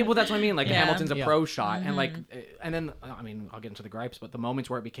 Yeah, well, that's what I mean. Like Yeah. Hamilton's a Yeah. pro shot, and like, and then I mean, I'll get into the gripes, but the moments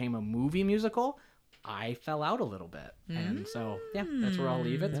where it became a movie musical, I fell out a little bit, and so yeah, that's where I'll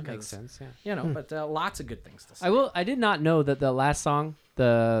leave it. That makes 'cause, sense. Yeah. You know, but lots of good things to say. I did not know that the last song,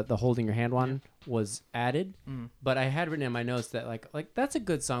 the holding your hand one, was added. But I had written in my notes that like that's a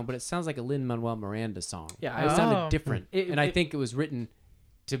good song, but it sounds like a Lin-Manuel Miranda song. Yeah, it Oh. sounded different, It- and I it- think it was written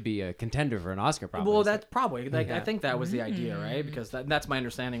to be a contender for an Oscar. Probably. Well, So- that's probably like I Yeah. think that was the idea, right? Because that's my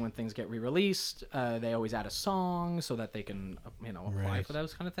understanding. When things get re-released, they always add a song so that they can apply Right. for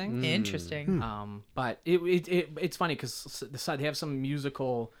those kind of things. Interesting. But it's funny because they have some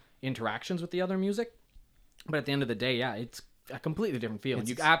musical interactions with the other music, but at the end of the day, yeah, it's a completely different feel, and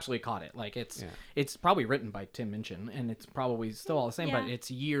you absolutely caught it. Like it's probably written by Tim Minchin, and it's probably still all the same, but Yeah.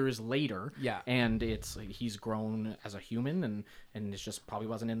 it's years later. Yeah. and it's he's grown as a human, and it's just probably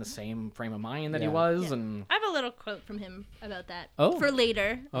wasn't in the same frame of mind that he Yeah. was, and I have a little quote from him about that Oh. for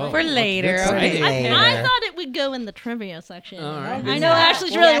later. For later. That's Okay. right. I thought it would go in the trivia section. All right. I know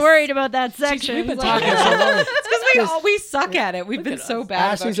Ashley's really Yes. worried about that section. We've been so- talking so long. It's because we suck at it. We've been so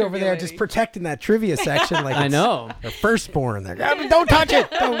bad. Ashley's about over trivia there lately. just protecting that trivia section like I it's know. her firstborn. There, don't touch it.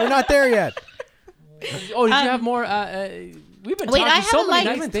 We're not there yet. Oh, did you have more? We've been Wait, talking I have so a many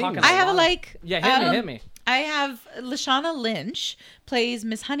like- nice things. I have a like. hit me. I have Lashana Lynch plays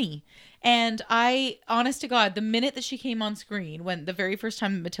Miss Honey. And I, honest to God, the minute that she came on screen, when the very first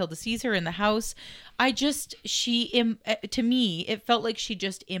time Matilda sees her in the house, to me, it felt like she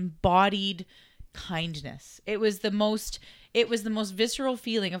just embodied kindness. It was the most visceral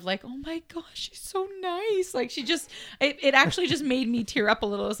feeling of like, oh my gosh, she's so nice. Like it actually just made me tear up a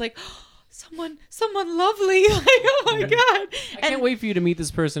little. It was like, oh, someone lovely. Like, oh my God. I can't wait for you to meet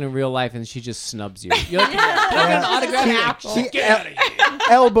this person in real life, and she just snubs you. You're like, "Can I get an autograph?" She Get out of here.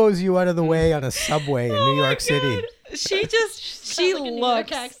 elbows you out of the way on a subway in New York City. She Sounds like a New York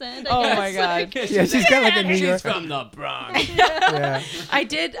looks. accent. Oh I my guess. God. Yeah, she's got like a New She's York. from the Bronx. Yeah. I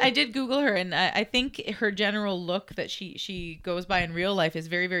did Google her, and I think her general look that she goes by in real life is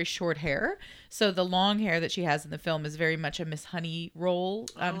very, very short hair. So the long hair that she has in the film is very much a Miss Honey role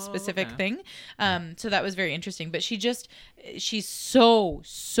specific thing. So that was very interesting. But she's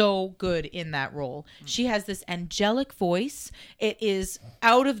so good in that role. She has this angelic voice. It is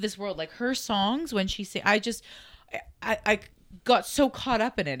out of this world. Like her songs when she sings, I got so caught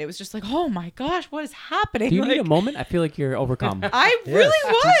up in it. It was just like, oh my gosh, what is happening? Do you need Like, a moment? I feel like you're overcome. I really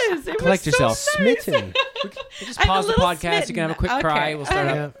was. It Collect was yourself. So nice. Smitten. Just I'm a pause the little podcast. You can have a quick smitten. cry. Okay. We'll start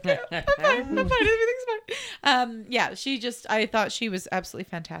up. Yeah. I'm fine. Everything's fine. Yeah, I thought she was absolutely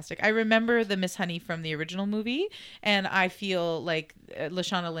fantastic. I remember the Miss Honey from the original movie, and I feel like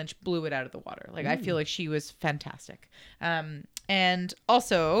Lashana Lynch blew it out of the water. Like, I feel like she was fantastic. And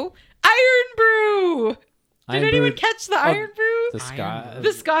also, Iron Brew. Did Iron anyone Brew- catch the Iron Brew? The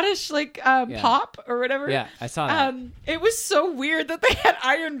The Scottish pop or whatever. Yeah, I saw that. It was so weird that they had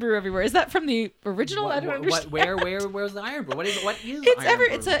Iron Brew everywhere. Is that from the original? I don't understand. Where's the Iron Brew? What is It's Iron Brew?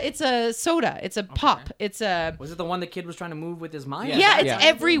 it's a soda. It's a pop. It's a Was it the one the kid was trying to move with his mind? yeah. It's Yeah.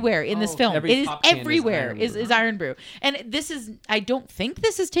 everywhere in this Oh, film. every It is pop can is everywhere. Iron Is Brew. Iron Brew, and this is. I don't think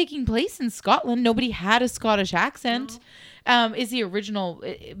this is taking place in Scotland. Nobody had a Scottish accent. Is the original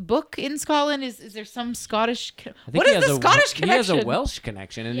book in Scotland? Is there some Scottish? I think What he is has the a- Scottish He has connection? a Welsh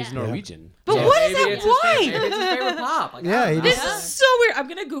connection, and he's Yeah. Norwegian. But So- what is Maybe that? it's his Why? favorite- it's his favorite pop. Like, Yeah, I he don't This know. just- is so weird. I'm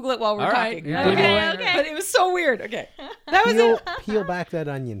gonna Google it while we're All right. talking. Yeah. Okay, okay. But it was so weird. Okay, that was Peel, it. peel back that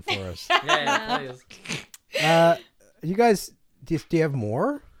onion for us. Yeah, please. You guys, do you have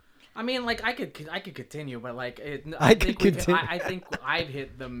more? I mean, like I could continue, but like I think could continue. I think I've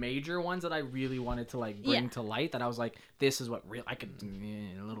hit the major ones that I really wanted to like bring Yeah. to light. That I was like, this is what real. I could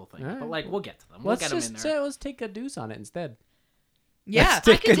a little thing, Alright. but like we'll get to them. We'll Let's get them in just there. let's take a deuce on it instead. Yeah, Let's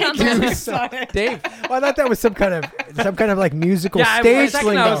take I a could tell deuce. Dave, Well, I thought that was some kind of like musical Yeah, stage for a second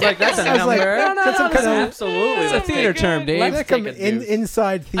lingo. I was like, that's a I was like, number. no, that's some kind of absolutely. it's a theater term, Dave. like Let's some take a deuce.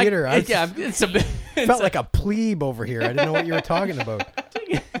 inside theater. I was- yeah, it's a felt like a plebe over here. I didn't know what you were talking about.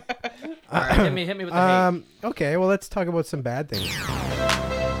 All right, hit me with the hate. Okay, well, let's talk about some bad things.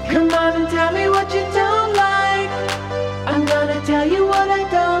 Come on and tell me what you don't like. I'm gonna tell you what I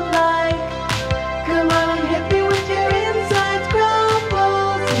don't like. Come on and hit me with your insides,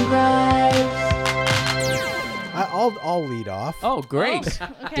 grumbles and gripes. I'll lead off. Oh, great.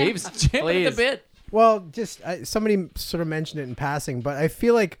 Dave's jamming the Please. bit. Well, just somebody sort of mentioned it in passing, but I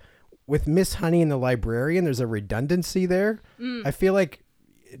feel like with Miss Honey and the librarian, there's a redundancy there. I feel like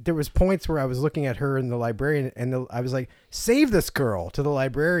there was points where I was looking at her and the librarian, and I was like, "Save this girl" to the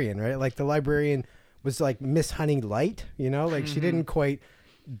librarian, right? Like the librarian was like Miss Honey light, like she didn't quite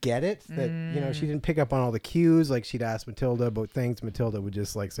get it. That she didn't pick up on all the cues. Like she'd ask Matilda about things, Matilda would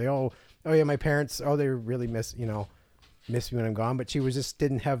just like say, "Oh yeah, my parents. Oh, they really miss me when I'm gone." But she was just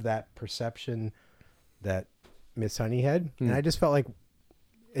didn't have that perception that Miss Honey had, and I just felt like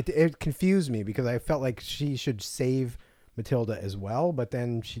it confused me because I felt like she should save Matilda as well, but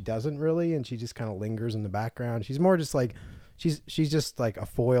then she doesn't really, and she just kind of lingers in the background. She's more just like she's just like a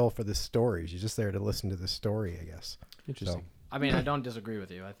foil for this story. She's just there to listen to this story, I guess. Interesting. I mean, I don't disagree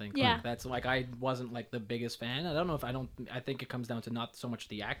with you. I think Yeah. like, that's like I wasn't like the biggest fan. I don't know if I think it comes down to not so much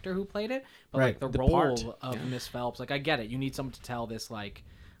the actor who played it, but Right. like the The role part. of Miss Phelps. Like I get it. You need someone to tell this like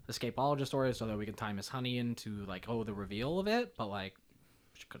escapologist story so that we can tie Miss Honey into like the reveal of it. But like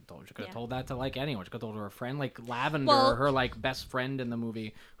she could have told that to like anyone. She could have told her friend, like Lavender, Well- her like best friend in the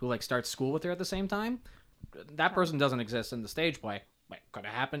movie who like starts school with her at the same time. That person doesn't exist in the stage play. Like, could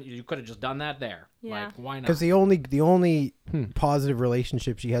have happened. You could have just done that there. Yeah. Like, why not? Because the only positive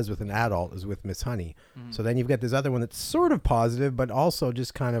relationship she has with an adult is with Miss Honey. So then you've got this other one that's sort of positive, but also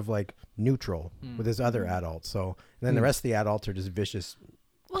just kind of like neutral with this other adult. So and then the rest of the adults are just vicious,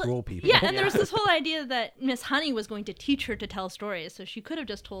 cruel people. Yeah, and there was this whole idea that Miss Honey was going to teach her to tell stories, so she could have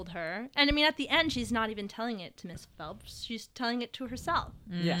just told her. And I mean, at the end, she's not even telling it to Miss Phelps; she's telling it to herself.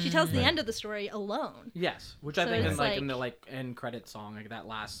 Yeah. She tells the end of the story alone. Yes, which I So think it's in like in like- the like end credit song, like that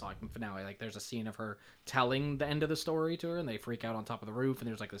last song finale, like there's a scene of her telling the end of the story to her, and they freak out on top of the roof, and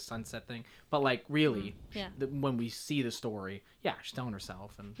there's like the sunset thing. But like really, Yeah. when we see the story, yeah, she's telling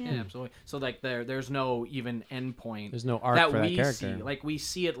herself, and yeah, Yeah. absolutely. So like there's no even end point. There's no arc for that we character. see. Like we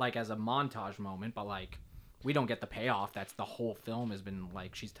see it like as a montage moment, but like we don't get the payoff. That's the whole film has been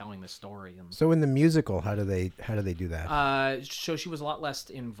like she's telling this story and. So in the musical, how do they do that? So she was a lot less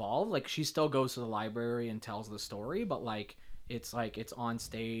involved. Like she still goes to the library and tells the story, but like it's on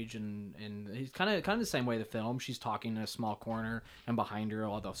stage and it's kind of the same way the film. She's talking in a small corner, and behind her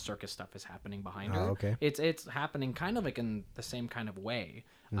all the circus stuff is happening behind her. okay. It's happening kind of like in the same kind of way.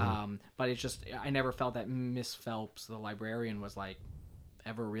 But it's just I never felt that Miss Phelps, the librarian, was like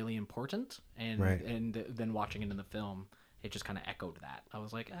ever really important, and Right. and then watching it in the film, it just kind of echoed that. I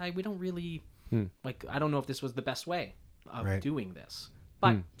was like, we don't really like. I don't know if this was the best way of Right. doing this,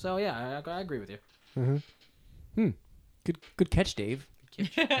 but so yeah, I agree with you. Good catch, Dave.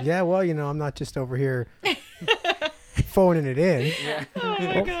 Yeah, well, I'm not just over here phoning it in.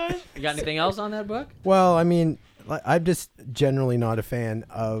 You got anything else on that book? Well, I mean, I'm just generally not a fan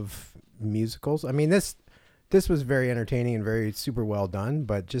of musicals. I mean, this was very entertaining and very super well done,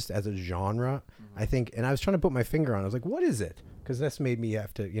 but just as a genre, I think, and I was trying to put my finger on it. I was like, what is it? Because this made me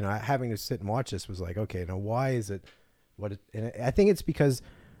have to, having to sit and watch this was like, okay, now why is it and I think it's because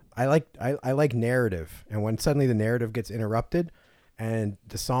I like narrative, and when suddenly the narrative gets interrupted and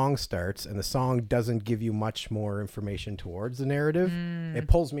the song starts and the song doesn't give you much more information towards the narrative, it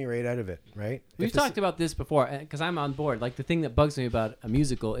pulls me right out of it, right? We've talked about this before because I'm on board. Like the thing that bugs me about a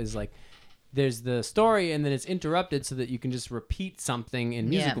musical is like there's the story and then it's interrupted so that you can just repeat something in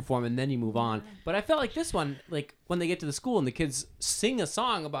musical Yeah. form and then you move on. But I felt like this one, like when they get to the school and the kids sing a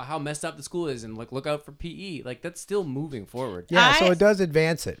song about how messed up the school is and like look out for PE, like that's still moving forward. Yeah, so I- it does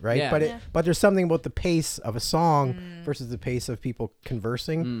advance it, right? Yeah. But there's something about the pace of a song versus the pace of people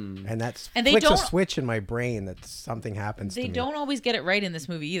conversing, and And they flicks a don't- switch in my brain that something happens. They to me. don't always get it right in this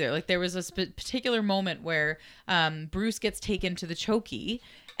movie either. Like there was a particular moment where Bruce gets taken to the chokey,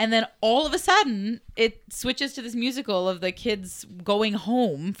 and then all of a sudden it switches to this musical of the kids going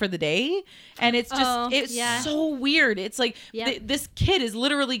home for the day, and it's just it's so weird. It's like this kid is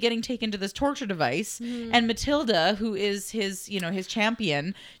literally getting taken to this torture device, and Matilda, who is his his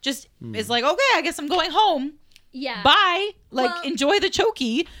champion, just is like, okay, I guess I'm going home. Yeah. Bye. Like, Well- enjoy the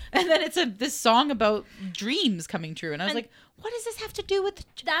chokey. And then it's this song about dreams coming true. And I was like, what does this have to do with...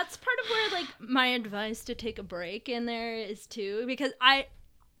 That's part of where, like, my advice to take a break in there is too, because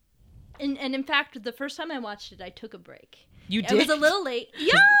and in fact, the first time I watched it, I took a break. You It did? was a little late.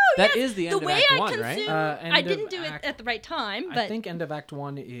 Yo, That yes, is the end of way Act I 1, right? consumed, End I of didn't do it Act- at the right time, I but think end of Act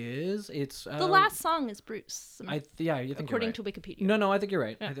 1 is the last song is Bruce. you think according you're right. to Wikipedia. No, I think you're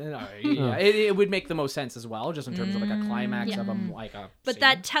right. It would make the most sense as well, just in terms of like a climax of like a. But scene.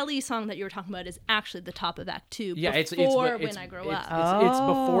 that Telly song that you were talking about is actually the top of Act 2. Yeah, before it's When I Grow Up. It's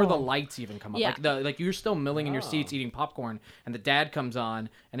before the lights even come up. Yeah. Like you're still milling in your seats eating popcorn, and the dad comes on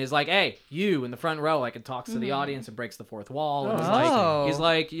and is like, "Hey, you in the front row," like, and talks to the audience and breaks the fourth wall. And he's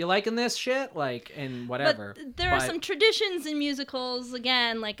like, "You liking this shit?" Like, and whatever. But there are some traditions in musicals.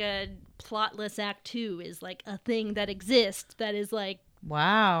 Again, like a plotless Act 2 is like a thing that exists. That is like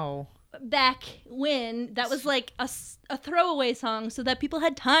Wow. back when that was like a throwaway song, so that people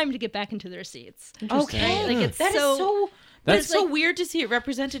had time to get back into their seats. Okay. Like it's That is so. That's There's, so like- weird to see it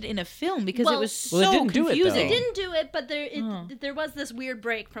represented in a film because Well- it was Well, it so didn't do it, though. confusing. It didn't do it, but there was this weird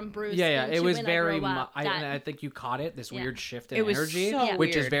break from Bruce. Yeah, into it was When very. I Grow Up, And that- I think you caught it. This Yeah. weird shift in It was energy, so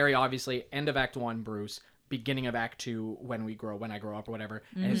which is weird. very obviously end of Act 1, Bruce. Beginning of Act 2, When I Grow Up, or whatever,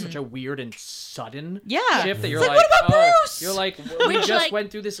 and it's such a weird and sudden Yeah. shift that you're It's like, like, what about oh, Bruce? you're like, we Which, just like- went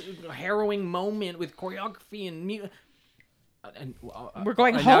through this harrowing moment with choreography and We're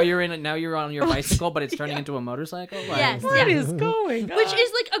going and home? Now you're on your bicycle, but it's turning into a motorcycle. Like, Yes. What Yeah. is going on? Which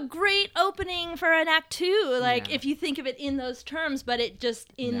is like a great opening for an Act 2, like Yeah. if you think of it in those terms, but it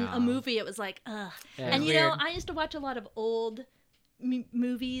just in No. a movie it was like, ugh. Yeah, And it's you know, weird. I used to watch a lot of old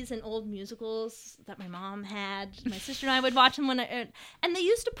movies and old musicals that my mom had. My sister and I would watch them and they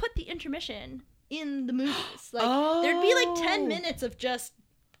used to put the intermission in the movies. Like there'd be like 10 minutes of just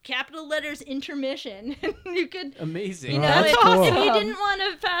capital letters intermission. You could, Amazing. you know, that's if cool. you didn't want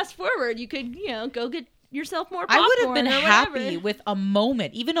to fast forward, you could, go get yourself more I popcorn. would have been or happy whatever. with a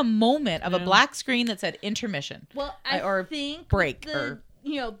moment, even a moment of a black screen that said intermission. Well, I or think break, the,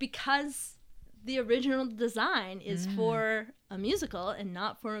 or- because the original design is for a musical and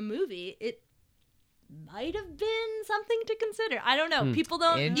not for a movie, it might have been something to consider. I don't know. People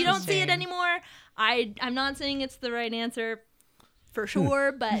don't. You don't see it Interesting. anymore. I'm not saying it's the right answer for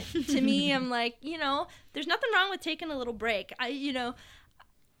sure, but to me, I'm like, there's nothing wrong with taking a little break.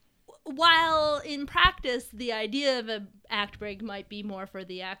 While in practice the idea of a act break might be more for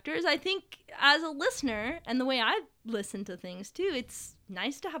the actors, I think as a listener and the way I listen to things too, it's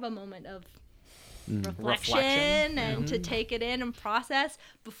nice to have a moment of reflection and to take it in and process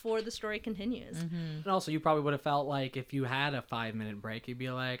before the story continues. And also, you probably would have felt like if you had a 5-minute break, you'd be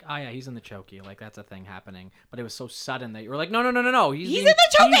like, "Oh yeah, he's in the chokey, like that's a thing happening." But it was so sudden that you were like, "No, he's in being, the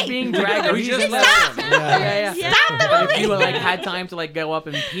chokey!" He's being dragged. No, or he he's just just left left him. Yeah. Stop the But movie! if you like had time to like go up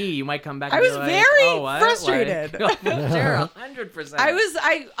and pee, you might come back. I and was be like, very "Oh, what?" frustrated. Like, sure, 100%.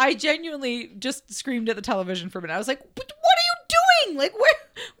 I genuinely just screamed at the television for a minute. I was like, "But what are you doing? Like,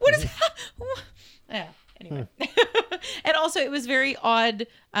 what is yeah." Anyway, and also it was very odd.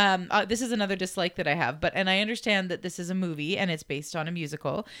 This is another dislike that I have, and I understand that this is a movie and it's based on a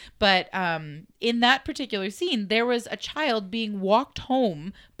musical. But in that particular scene, there was a child being walked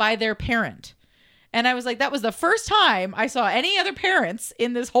home by their parent. And I was like, that was the first time I saw any other parents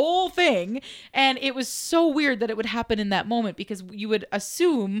in this whole thing. And it was so weird that it would happen in that moment because you would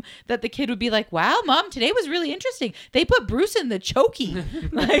assume that the kid would be like, wow, Mom, today was really interesting. They put Bruce in the chokey.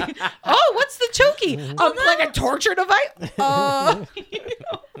 Like, oh, what's the chokey? Like a torture device?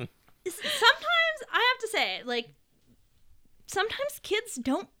 Sometimes I have to say, like, sometimes kids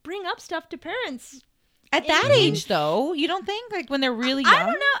don't bring up stuff to parents. At that age, though, you don't think? Like when they're really young? I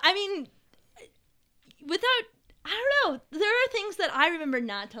don't know. I mean, I don't know. There are things that I remember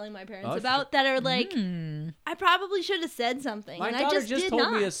not telling my parents about that are like, I probably should have said something. My and daughter I just did told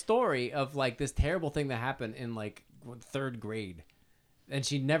not. me a story of like this terrible thing that happened in like 3rd grade. and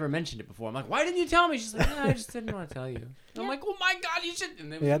she never mentioned it before. I'm like, why didn't you tell me? She's like, I just didn't want to tell you. I'm like, oh my God, you should.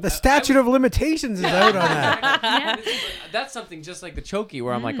 And then Yeah, the statute of limitations is out on that. Yeah. That's something just like the Chokey,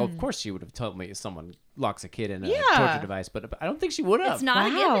 where I'm like, of course she would have told me if someone locks a kid in a Yeah. torture device, but I don't think she would have. It's not a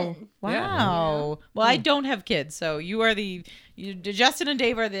given. Wow. Well, I don't have kids, so you are Justin and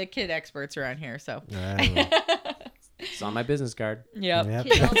Dave are the kid experts around here. So. It's on my business card. Yep. Yep.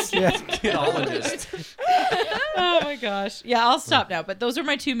 Kidologist. Yeah. Kidologist. Oh my gosh. Yeah, I'll stop now. But those are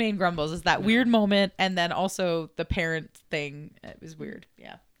my two main grumbles: is that weird moment, and then also the parent thing. It was weird.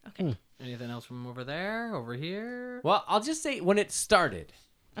 Yeah. Okay. Anything else from over there? Over here? Well, I'll just say when it started,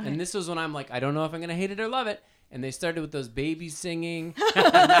 and this was when I'm like, I don't know if I'm going to hate it or love it. And they started with those babies singing,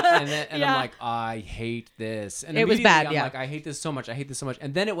 and Yeah. I'm like, I hate this. And It was immediately bad, I'm yeah. like, I hate this so much. I hate this so much.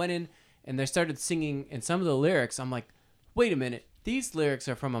 And then it went in, and they started singing, and some of the lyrics, I'm like, wait a minute. These lyrics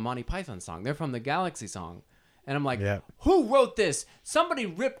are from a Monty Python song. They're from the Galaxy song. And I'm like, Yeah. who wrote this? Somebody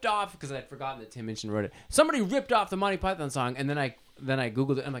ripped off, because I'd forgotten that Tim Minchin wrote it. Somebody ripped off the Monty Python song, and then I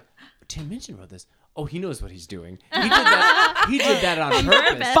Googled it. I'm like, Tim Minchin wrote this. Oh, he knows what he's doing. He did that. He did that on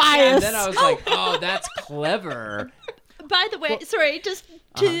purpose. And then I was like, oh, that's clever. By the way, sorry, just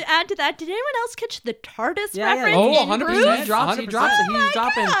to add to that, did anyone else catch the TARDIS Yeah, yeah. reference? Oh, in 100%. Bruce? He drops it. 100%.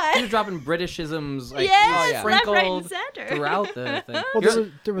 God. He was dropping Britishisms like Yes, left, right, and sprinkled center. throughout the thing. Well,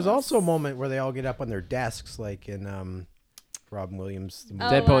 there was also a moment where they all get up on their desks, like in Robin Williams' the movie.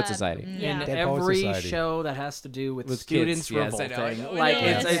 Dead Poet uh, Society. Yeah. In Dead Poet every Society. show that has to do with, With students kids, yes, I revolting, know. like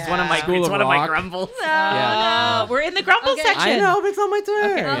Yes. it's one of my School it's of one of my Rock. grumbles. Yeah. We're in the grumble Okay. section. I know, but it's on my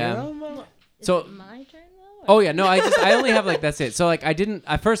turn. Yeah. Is So- it my turn though? Oh yeah, no, I only have like that's it. So like I didn't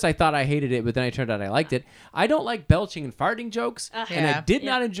at first I thought I hated it, but then it turned out I liked it. I don't like belching and farting jokes, and Yeah. I did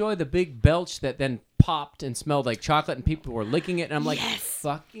not enjoy the big belch that then popped and smelled like chocolate and people were licking it, and I'm like,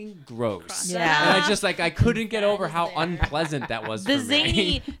 fucking gross. Yeah. And I just like I couldn't get over how unpleasant that was. The for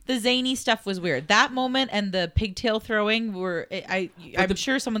me. zany stuff was weird. That moment and the pigtail throwing were I'm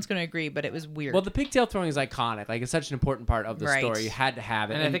sure someone's going to agree, but it was weird. Well, the pigtail throwing is iconic. Like it's such an important part of the Right. story. You had to have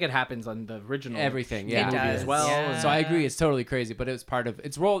it, And I think it happens on the original everything. It Yeah, does. as well. Yeah. So I agree, it's totally crazy, but it was part of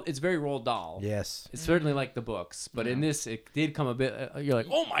it's very Roald Dahl. Yes. It's certainly like the books, but in this it did come a bit. You're like,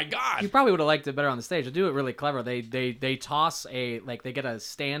 oh my god. You probably would have liked it better on the stage. They do it really clever. They toss they get a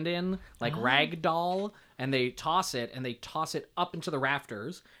stand-in like rag doll, and they toss it up into the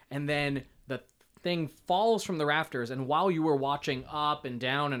rafters, and then the thing falls from the rafters, and while you were watching up and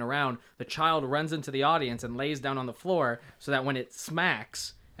down and around, the child runs into the audience and lays down on the floor so that when it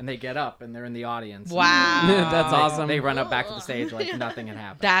smacks and they get up and they're in the audience. wow. That's awesome. They run up back to the stage like nothing had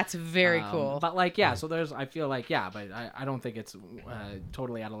happened. That's very cool. But like, yeah, so I feel like, but I don't think it's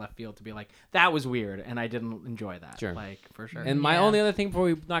totally out of left field to be like, that was weird and I didn't enjoy that. Sure. Like, for sure. And my only other thing before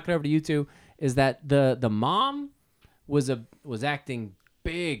we knock it over to you two is that the mom was acting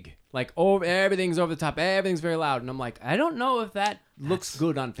big. Like everything's over the top, everything's very loud, and I'm like, I don't know if that looks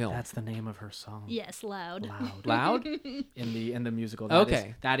good on film. That's the name of her song. Yes, loud. Loud. In the musical.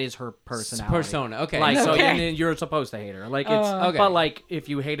 Okay. That is her personality. Persona. Okay. Like, so Okay. and then you're supposed to hate her. Like, it's, Okay. but like, if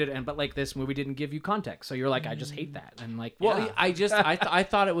you hate it, but like, this movie didn't give you context. So you're like, I just hate that. And like, Well, yeah. I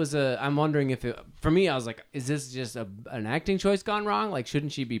thought it was I'm wondering if for me, I was like, is this just an acting choice gone wrong? Like,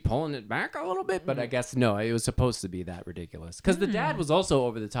 shouldn't she be pulling it back a little bit? But I guess no, it was supposed to be that ridiculous. Because the dad was also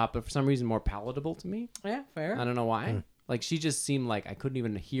over the top, but for some reason more palatable to me. Yeah, fair. I don't know why. Like she just seemed like I couldn't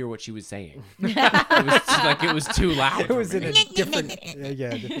even hear what she was saying. it was too loud. It was in a different,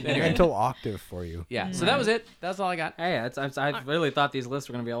 different mental octave for you. Yeah. So that was it. That's all I got. Hey, I really thought these lists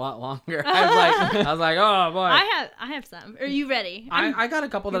were gonna be a lot longer. I was like, oh boy. I have some. Are you ready? I got a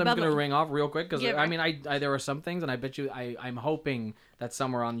couple that You're I'm going to bubbling. ring off real quick because Yeah, I mean I there were some things, and I bet you I'm hoping that's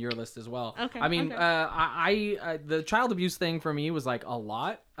somewhere on your list as well. Okay, I mean, okay. I the child abuse thing for me was like a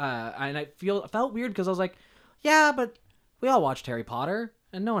lot, and I felt weird because I was like, yeah, but we all watched Harry Potter.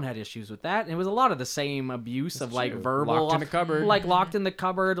 And no one had issues with that. And it was a lot of the same abuse of like true. verbal, Locked in a cupboard. like locked in the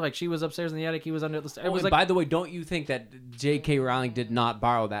cupboard. Like she was upstairs in the attic, he was under the. It Oh, was and like, by the way, don't you think that J.K. Rowling did not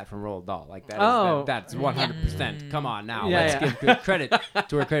borrow that from Roald Dahl? Like that? Oh. That's 100%. Come on now, Yeah, let's yeah. give good credit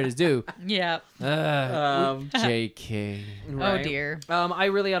to where credit is due. Yeah. J.K. Oh dear. I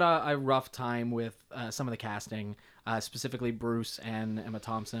really had a rough time with some of the casting, specifically Bruce and Emma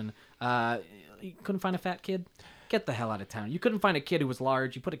Thompson. You couldn't find a fat kid. get the hell out of town. You couldn't find a kid who was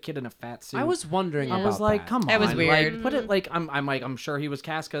large. You put a kid in a fat suit. I was wondering I about was like, that. come on. That was weird. Like, put it like I'm sure he was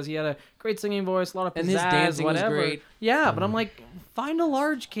cast because he had a great singing voice, a lot of pizzazz, And his dancing was whatever. great. Yeah, but I'm like, find a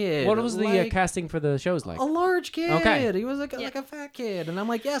large kid. What was the like, casting for the shows like? a large kid. Okay. He was like a fat kid, and I'm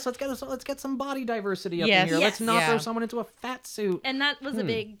like, yes, let's get some body diversity up Yes. in here. Let's Yes. not Yeah. throw someone into a fat suit. And that was a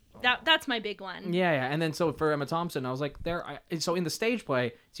big. That's my big one. Yeah. And then so for Emma Thompson, I was like, so in the stage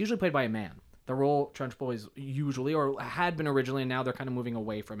play, it's usually played by a man. The role Trunchbull is usually, or had been originally, and now they're kind of moving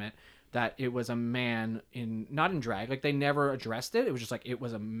away from it. That it was a man not in drag, like they never addressed it. It was just like it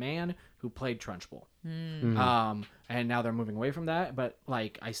was a man who played Trunchbull. And now they're moving away from that. But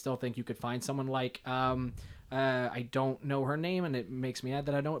like, I still think you could find someone like I don't know her name, and it makes me mad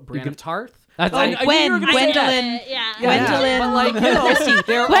that I know it. Brienne of Tarth. That's Oh, I knew you Gwen, were gonna say that. Gwendolyn. Yeah. Gwendolyn But like, you know, Christie.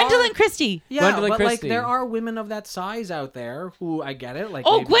 there Gwendolyn Christie. Yeah, Gwendolyn but Christie. like there are women of that size out there who I get it. Like,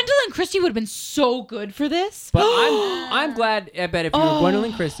 Oh, maybe- Gwendolyn Christie would have been so good for this. But I'm glad. I bet if you were Oh.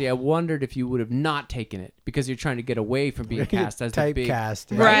 Gwendolyn Christie, I wondered if you would have not taken it because you're trying to get away from being cast as the big.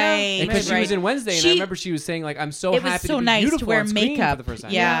 Typecast. Right. Because she right. was in Wednesday, and I She- remember she was saying like, "I'm so It was happy so to be nice to beautiful wear on screen makeup. for the first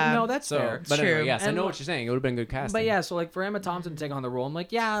time." Yeah. no, that's So, fair. but anyway, True. yes, I And know like- what you're saying. It would have been good casting. But yeah, so like for Emma Thompson to take on the role, I'm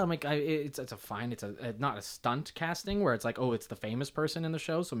like, yeah, I'm like, it's a fine, it's a not a stunt casting where it's like, oh, it's the famous person in the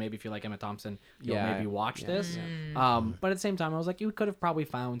show, so maybe if you like Emma Thompson, you'll Yeah, maybe watch yeah, this. Mm. But at the same time, I was like, you could have probably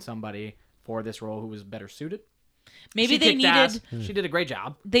found somebody for this role who was better suited. Maybe She they kicked needed. ass. She did a great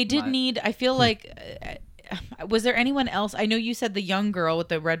job. They did but- need. I feel like. Was there anyone else? I know you said the young girl with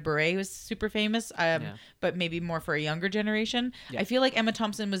the red beret was super famous, but maybe more for a younger generation. Yeah. I feel like Emma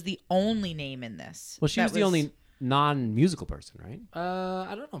Thompson was the only name in this. Well, she that was the only non-musical person, right?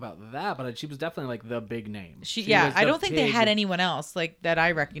 I don't know about that, but she was definitely like the big name. She, was I the don't think they big- had anyone else like that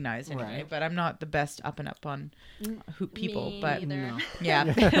I recognize anyway. Right. But I'm not the best up and up on who people. Me But either. No. yeah,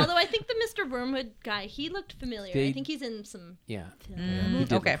 Although I think the Mr. Wormwood guy, he looked familiar. They- I think he's in some. Yeah. Mm, He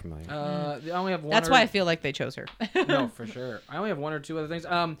did okay. look familiar. I only have one. That's or- why I feel like they chose her. No, for sure. I only have one or two other things.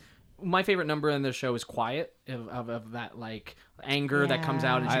 My favorite number in the show is Quiet, of that like anger that comes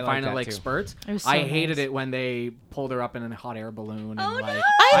out and I she like finally that like too. spurts. It was so I hated nice. it when they pulled her up in a hot air balloon. And, Oh, like, no!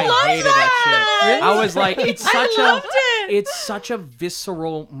 I love hated that! shit. I was like, it's I such loved a it! it's such a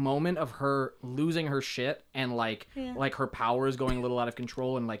visceral moment of her losing her shit and like her powers going a little out of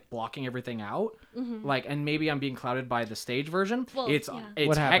control and like blocking everything out. Like, and maybe I'm being clouded by the stage version. Well, it's yeah. it's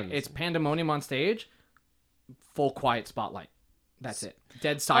What happens? it's pandemonium on stage, full quiet spotlight. That's it.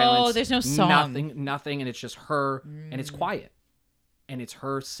 Dead silence. Oh, there's no song. Nothing, and it's just her, and it's quiet. And it's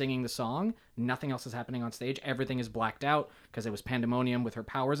her singing the song. Nothing else is happening on stage. Everything is blacked out because it was pandemonium with her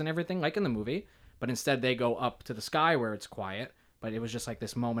powers and everything, like in the movie. But instead, they go up to the sky where it's quiet. But it was just like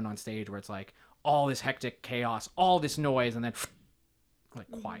this moment on stage where it's like all this hectic chaos, all this noise, and then like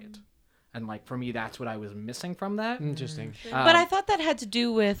quiet. And like for me, that's what I was missing from that. Interesting. But I thought that had to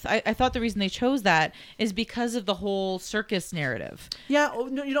do with. I thought the reason they chose that is because of the whole circus narrative. Yeah, oh,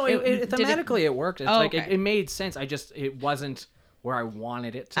 no, you know, It- it did it- thematically it worked. It's Oh, like okay. it made sense. It wasn't where I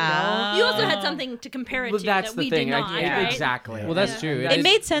wanted it to Ah. go. You also had something to compare it Well, to that's that the we thing. did not, Yeah, right? exactly. Well, that's true. That It is-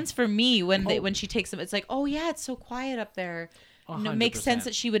 made sense for me when when she takes them. It's like, oh yeah, it's so quiet up there. And it makes 100%. sense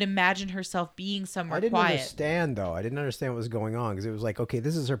that she would imagine herself being somewhere I didn't quiet. understand though. I didn't understand what was going on because it was like, okay,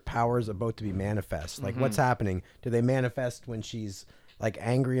 this is her powers about to be manifest. Like, what's happening? Do they manifest when she's like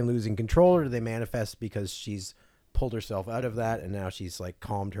angry and losing control, or do they manifest because she's pulled herself out of that and now she's like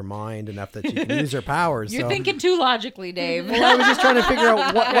calmed her mind enough that she can use her powers? You're so, thinking too logically, Dave. Well, I was just trying to figure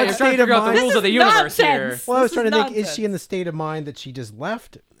out what Yeah, you're trying state to of figure out the mind. rules of the universe here. nonsense. Well, I was This trying is to think: is nonsense. she in the state of mind that she just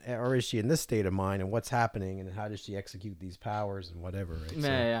left, or is she in this state of mind, and what's happening, and how does she execute these powers and whatever? Right?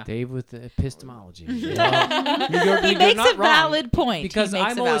 Yeah. Dave with the epistemology. He You're makes not a wrong. valid point. Because He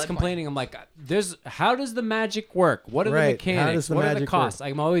makes I'm a always valid complaining. I'm like, how does the magic work? What are Right. the How mechanics? does the What are the magic costs? work?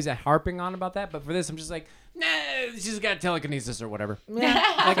 I'm always harping on about that. But for this, I'm just like, nah, she's got telekinesis or whatever. Yeah.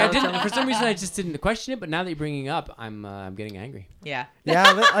 Like I didn't. For some reason, I just didn't question it. But now that you're bringing it up, I'm getting angry. point. Yeah.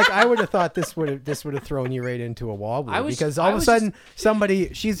 Yeah, like I would have thought this would have thrown you right into a wobbly because all of a sudden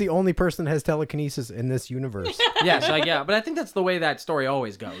she's the only person that has telekinesis in this universe. Yes, like, yeah, but I think that's the way that story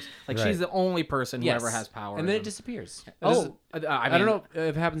always goes. Like Right. she's the only person who Yes. ever has power, and then it disappears. Oh, I don't know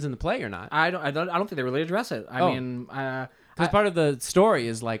if it happens in the play or not. I don't think they really address it. I Oh. mean, Because part of the story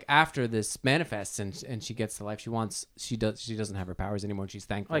is like after this manifests and she gets the life she wants, she doesn't have her powers anymore. And she's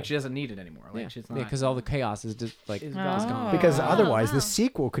thankful. like she doesn't need it anymore. Like yeah, she's not. because all the chaos is just like It's gone. gone. Because otherwise, wow. the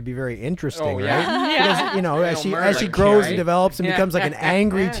sequel could be very interesting, Oh, right? yeah. Because, you know, as she murder grows Carrie. and develops and Yeah. becomes like an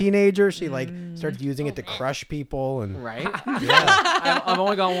angry teenager, she like starts using it to crush people and Right. yeah. I've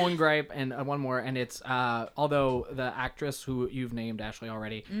only got one gripe and one more, and it's although the actress who you've named Ashley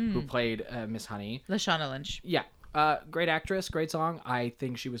already, who played Miss Honey, Lashana Lynch. yeah, great actress, great song. I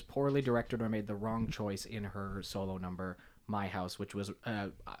think she was poorly directed or made the wrong choice in her solo number, My House, which was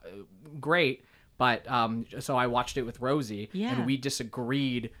great. But so I watched it with Rosie, Yeah. and we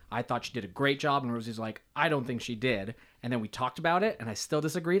disagreed. I thought she did a great job, and Rosie's like, I don't think she did. And then we talked about it, and I still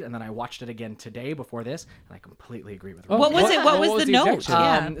disagreed. And then I watched it again today before this, and I completely agree with Rosie. What was it? What was the note?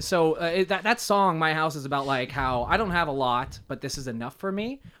 objection? Yeah. So that song, My House, is about like how I don't have a lot, but this is enough for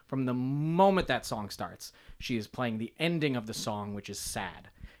me. From the moment that song starts, she is playing the ending of the song, which is sad.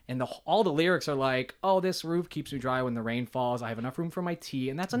 And all the lyrics are like, oh, this roof keeps me dry when the rain falls. I have enough room for my tea,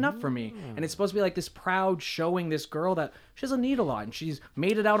 and that's enough for me. And it's supposed to be like this proud showing this girl that she doesn't need a lot, and she's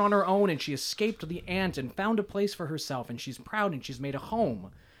made it out on her own, and she escaped the ant and found a place for herself, and she's proud, and she's made a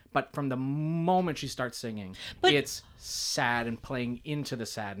home. But from the moment she starts singing, it's sad and playing into the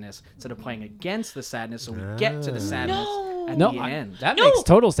sadness instead of playing against the sadness, so we get to the sadness at the end. That makes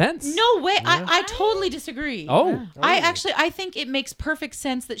total sense. No way. I totally disagree. Oh. I think it makes perfect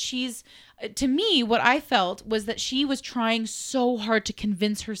sense that she's, to me, what I felt was that she was trying so hard to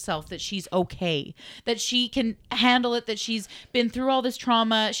convince herself that she's okay, that she can handle it, that she's been through all this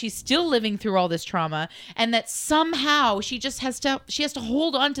trauma, she's still living through all this trauma, and that somehow she has to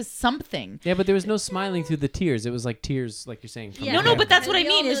hold on to something. Yeah, but there was no smiling through the tears. It was like tears, like you're saying. From Yeah. the No, but camera. that's what I We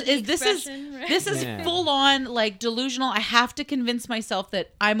all mean. know the This is expression, right? this is Yeah. full on like delusional. I have to convince myself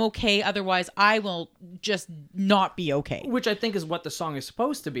that I'm okay, otherwise I will just not be okay. Which I think is what the song is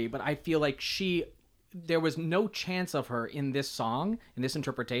supposed to be, but I feel like there was no chance of her in this song, in this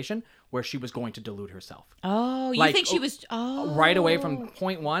interpretation, where she was going to delude herself. Oh, you Like, think she was? Oh, Right away from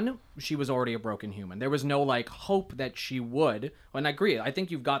point one, she was already a broken human. There was no like hope that she would. And I agree. I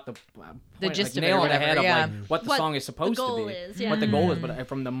think you've got the point, gist of it nail or on the whatever, head of yeah. like what the What song is supposed the to goal be, is, yeah. what the goal is. But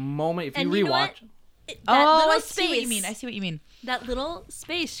from the moment, if you And you know rewatch, what? That Oh, little I space. see what you mean. I see what you mean. That little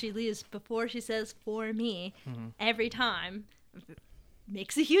space she leaves before she says "for me" every time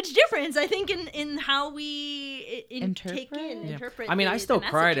makes a huge difference. I think in how we Interpret? take in, Yeah. interpret. I mean, I the still messaging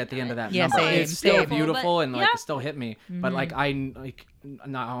cried at the end of that Yeah, number. same, It's still same. beautiful But, and like yeah. it still hit me. But like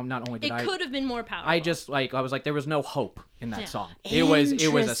not only did It I. could have been more powerful. I just like I was like there was no hope in that Yeah. song. It was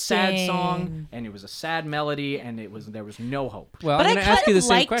a sad Interesting. song and it was a sad melody and there was no hope. Well, But I'm I going to kind ask you of the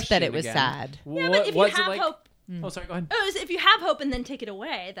same liked question that it was again. sad. Yeah, but if you What's it have like? hope, Oh, sorry, go ahead. if you have hope and then take it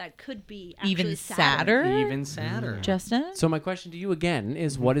away, that could be actually Even sadder? Even sadder. Justin? So my question to you again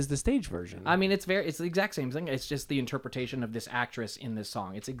is, what is the stage version? I mean, it's the exact same thing. It's just the interpretation of this actress in this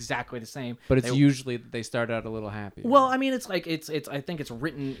song. It's exactly the same. but it's They- usually that they start out a little happy. Well, I mean, it's like it's. I think it's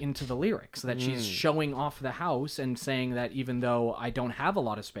written into the lyrics that she's showing off the house and saying that even though I don't have a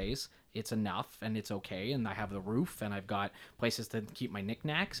lot of space, it's enough and it's okay, and I have the roof and I've got places to keep my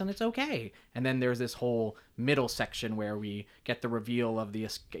knickknacks and it's okay. And then there's this whole middle section where we get the reveal of the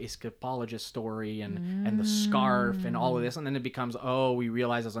escapologist story and the scarf and all of this, and then it becomes we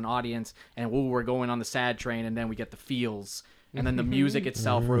realize as an audience and we're going on the sad train, and then we get the feels. And then the music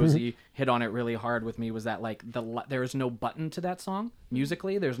itself, Rosie hit on it really hard with me, was that like there is no button to that song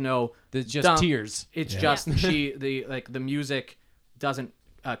musically. There's no There's just tears. It's just the music doesn't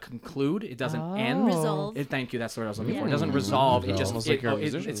conclude. It doesn't end. Resolve. Thank you. That's what I was looking for. It doesn't resolve. It just Almost like you're a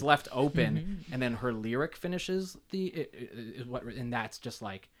musician. it's left open, and then her lyric finishes and that's just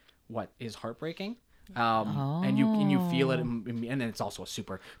like what is heartbreaking. And you feel it, and then it's also a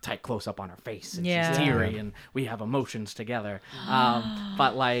super tight close up on her face, and Yeah. she's teary, and we have emotions together.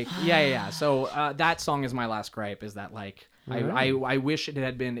 But like, yeah. So that song is my last gripe. Is that like I wish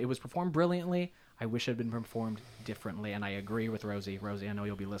it was performed brilliantly. I wish it had been performed differently, and I agree with Rosie. Rosie, I know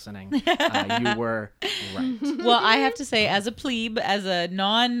you'll be listening. You were right. Well, I have to say, as a plebe, as a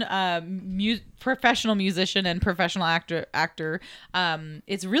professional musician and professional actor,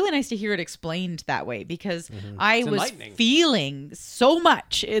 it's really nice to hear it explained that way, because I It's was enlightening. feeling so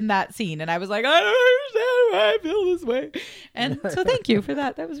much in that scene, and I was like, I don't understand why I feel this way. And so thank you for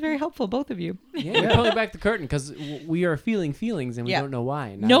that. That was very helpful, both of you. Yeah, you're pulling back the curtain because we are feeling feelings and we Yeah. don't know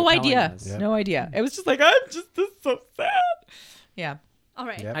why. Now No you're telling idea. us. Yeah. No idea. It was just like, this is so sad. Yeah. All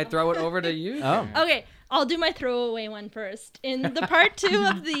right. Yep. I throw it over to you. Oh. Okay, I'll do my throwaway one first. In the part 2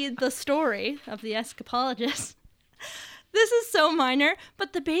 of the story of the escapologist, this is so minor,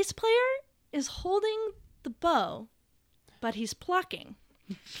 but the bass player is holding the bow, but he's plucking.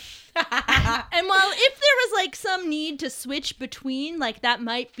 And while if there was like some need to switch between, like that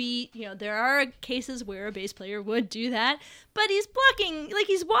might be, there are cases where a bass player would do that, but he's plucking, like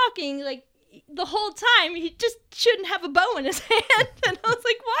he's walking, like the whole time he just shouldn't have a bow in his hand. And I was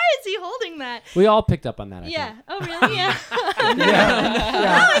like, why is he holding that? We all picked up on that. I Yeah. think. Oh, really? Yeah.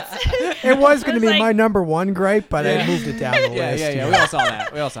 It was going to be like- my number one gripe, but I moved it down the list. Yeah. We all saw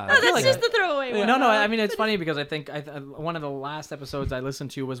that. Oh, that's just the throwaway one. No, I mean it's funny because I think one of the last episodes I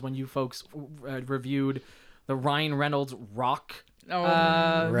listened to was when you folks reviewed the Ryan Reynolds Rock.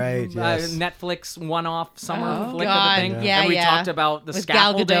 Right, yes. Netflix one-off summer flick God. of the thing, Yeah, and we yeah. talked about the With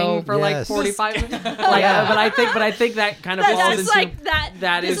Gal scaffolding Gadot. for like Yes. 45 minutes. But I think that kind of falls That's into like that.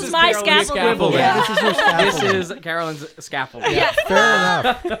 that This is is my Carolyn's scaffolding. Yeah, Yeah. this is your scaffolding. This is Carolyn's scaffolding. Yeah. Fair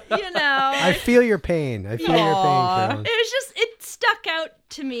enough. You know. I feel your pain. I feel your pain, Carolyn. It was just, it stuck out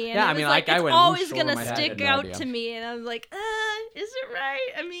to me. And Yeah, it I was mean, like, I it's went always whoosh going over to my head, I stick had no out idea. to me. And I was like, is it right?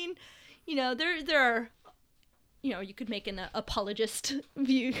 I mean, you know, there are, you know, you could make an apologist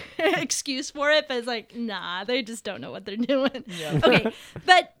view excuse for it, but it's like, nah, they just don't know what they're doing. Okay,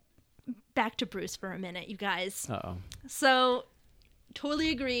 but back to Bruce for a minute, you guys. Uh-oh. So, totally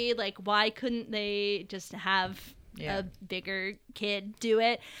agree. Like, why couldn't they just have a bigger kid do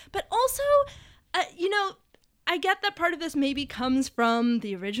it? But also, you know, I get that part of this maybe comes from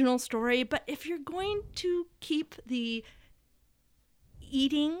the original story, but if you're going to keep the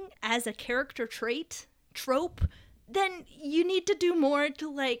eating as a character trope, then you need to do more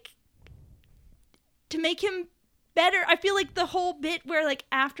to make him better. I feel like the whole bit where like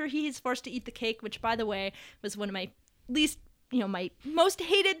after he's forced to eat the cake, which by the way was one of my least, you know, my most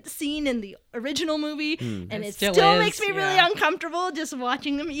hated scene in the original movie, and it still still is, makes me really yeah. uncomfortable just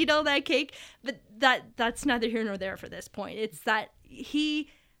watching them eat all that cake. But that's neither here nor there for this point. It's that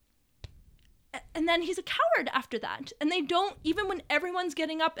and then he's a coward after that. And they don't, even when everyone's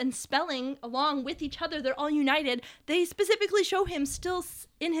getting up and spelling along with each other, they're all united, they specifically show him still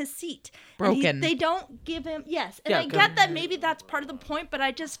in his seat. And Broken. they don't give him, yes. And Yeah, I get that maybe that's part of the point, but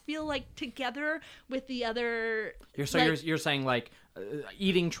I just feel like together with the other... You're saying like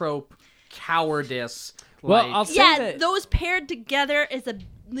eating trope, cowardice. Well, like, I'll say Yeah, that. those paired together is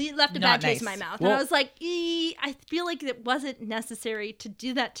left a Not bad taste in nice. my mouth. Well- and I was like, I feel like it wasn't necessary to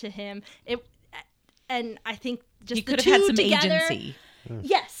do that to him. And I think just He the could two have had some together, agency.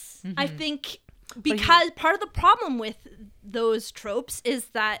 Yes, I think because part of the problem with those tropes is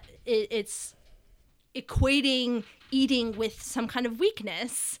that it's equating eating with some kind of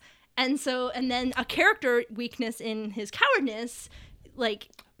weakness, and then a character weakness in his cowardness, like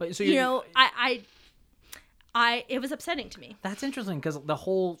But so you you- know, I it was upsetting to me. That's interesting because the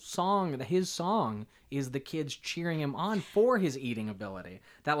whole song, his song, is the kids cheering him on for his eating ability.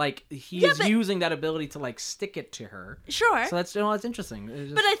 That like he is but- using that ability to like stick it to her. Sure. So that's interesting. It's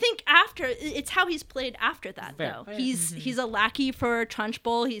just- But I think after it's how he's played after that Fair. though. He's a lackey for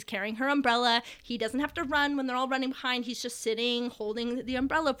Trunchbull. He's carrying her umbrella. He doesn't have to run when they're all running behind. He's just sitting, holding the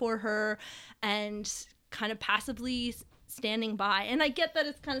umbrella for her, and kind of passively standing by. And I get that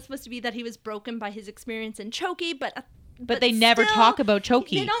it's kind of supposed to be that he was broken by his experience in Choki, but they never still, talk about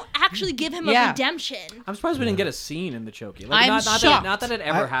Choki. They don't actually give him Yeah. a redemption. I'm surprised we didn't get a scene in the Choki. I'm not shocked. That it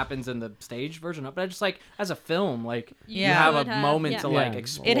ever happens in the stage version of it, but I just like as a film, like you Yeah. have Would a have, moment yeah. to like Yeah.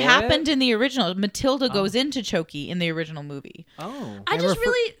 explore. It happened in the original. Matilda goes into Choki in the original movie. Oh. I And just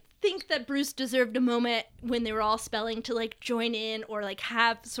refer- really think that Bruce deserved a moment when they were all spelling to like join in or like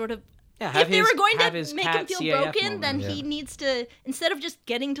have sort of Yeah, if they were going have to his make cat him feel CAF broken, moment. then he needs to, instead of just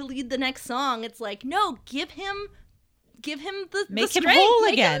getting to lead the next song, it's like, no, give him the Make him strength, whole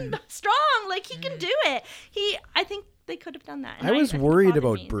make again. him strong, like he can do it. I think they could have done that. And I was think it worried bothered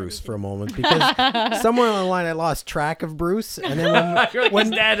about me that Bruce they for a didn't. moment because somewhere along the line I lost track of Bruce, and then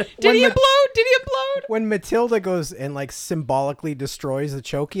when dead. Did he implode? Did he implode? when Matilda goes and like symbolically destroys the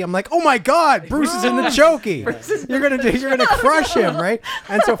Choki, I'm like, oh my God, Bruce is in the Choki. You're gonna crush him, right?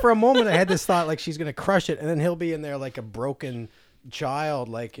 And so for a moment I had this thought like she's gonna crush it, and then he'll be in there like a broken child,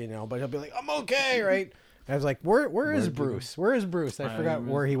 like but he'll be like, I'm okay, right? I was like, where is Bruce? Where is Bruce? I forgot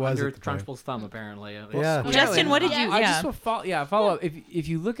where he was under at the time. Trunchbull's thumb, apparently. Yeah. Justin, what did you? I Yeah. just follow up. If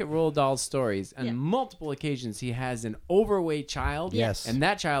you look at Roald Dahl's stories, on multiple occasions he has an overweight child. Yes. And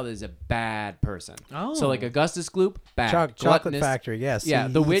that child is a bad person. Oh. So like Augustus Gloop, bad. Chocolate Gluttonous. Factory, yes. Yeah.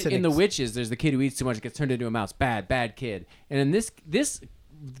 He The eats an in the Witches, there's the kid who eats too much, gets turned into a mouse. Bad kid. And in this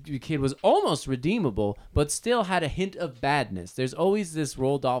kid was almost redeemable, but still had a hint of badness. There's always this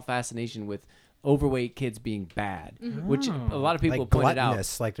Roald Dahl fascination with overweight kids being bad, which a lot of people like pointed out.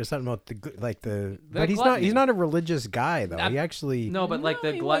 gluttonous, like there's something about The but he's gluttony. not a religious guy though. He actually No, but like No,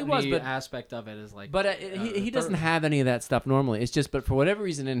 the he was, gluttony but- aspect of it is like. But he doesn't have any of that stuff normally. It's just, but for whatever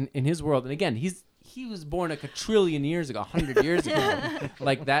reason in his world, and again, he was born like a trillion years ago, 100 years ago.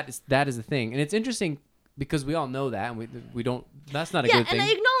 Like that is the thing, and it's interesting. because we all know that, and we don't. That's not a Yeah, good thing. and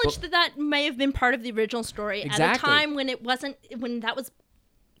I acknowledge that may have been part of the original story at a Exactly. time when it wasn't, when that was,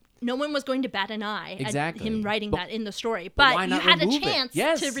 no one was going to bat an eye Exactly. at him writing But- that in the story. but But why you not had a remove it? chance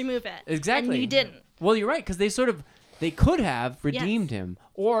Yes. to remove it. Exactly. And you didn't. Well, you're right, because they could have redeemed him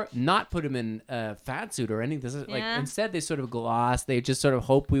or not put him in a fat suit or anything. This is, like, Yeah. instead, they sort of glossed. They just sort of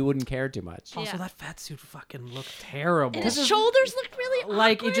hope we wouldn't care too much. Also, Yeah. that fat suit fucking looked terrible. And his shoulders looked really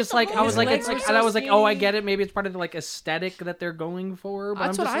Like awkward it just the like whole I was like time. it's like and I was like, oh, I get it. Maybe it's part of the like aesthetic that they're going for. But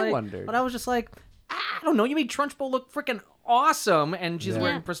That's I'm what just I like, wondered. But I was just like, I don't know. You made Trunchbull look freaking awesome, and she's Yeah.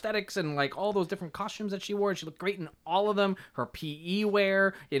 wearing prosthetics and like all those different costumes that she wore. And she looked great in all of them. Her PE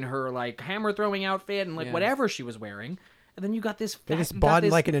wear, in her like hammer throwing outfit, and like Yeah. whatever she was wearing. And then you got this. They fat- just you got bought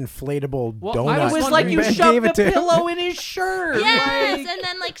this- like an inflatable Well, donut. I It was wondering- like you Ben shoved gave the it to him. pillow in his shirt. Yes, like- and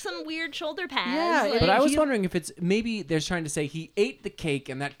then like some weird shoulder pads. Yeah, like, But I was he- wondering if it's maybe they're trying to say he ate the cake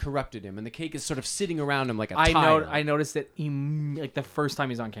and that corrupted him, and the cake is sort of sitting around him like a tire. I noticed it like the first time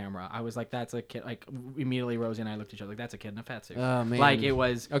he's on camera. I was like, "That's a kid." Like immediately, Rosie and I looked at each other like, "That's a kid in a fat suit." Oh, man. Like it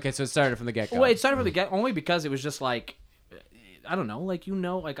was. Okay, so it started from the get-go. Well, it started from the get only because it was just like, I don't know, like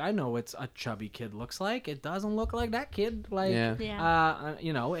like I know what a chubby kid looks like. It doesn't look like that kid. Like, Yeah.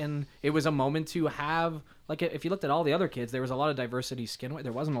 and it was a moment to have. Like if you looked at all the other kids, there was a lot of diversity skin.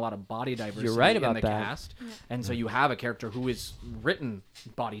 There wasn't a lot of body diversity You're right in about the that. cast, and so you have a character who is written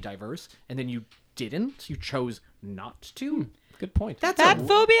body diverse, and then you didn't. You chose not to. Good point. That's Fat a,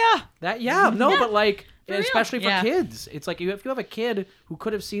 phobia. that no, but like real. especially for Yeah. kids, it's like if you have a kid who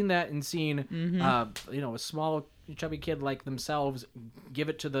could have seen that and seen, a small chubby kid like themselves give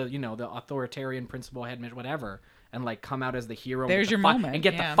it to the the authoritarian principal headmistress whatever, and like come out as the hero. There's with your the moment, and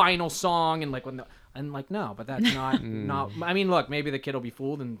get yeah. the final song and like no, but that's not not. I mean, look, maybe the kid will be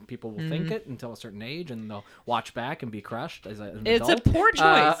fooled and people will think it until a certain age, and they'll watch back and be crushed as an It's a adult. poor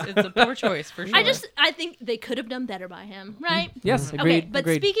choice. It's a poor choice for sure. I think they could have done better by him, right? Yes, agreed. Okay, but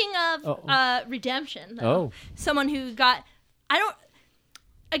agreed. speaking of redemption, though, someone who got,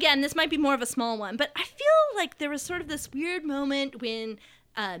 again, this might be more of a small one, but I feel like there was sort of this weird moment when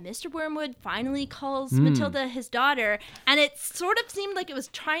Mr. Wormwood finally calls Matilda his daughter, and it sort of seemed like it was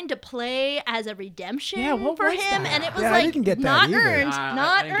trying to play as a redemption what for was him, that? and it was Yeah, I like didn't get that not either. earned, I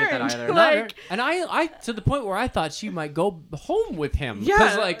not didn't get that earned. either. Not Like, her- and I to the point where I thought she might go home with him. Yeah.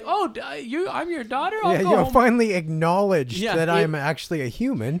 Because like, I'm your daughter. I'll Yeah, go you home. finally acknowledged Yeah, that it- I'm actually a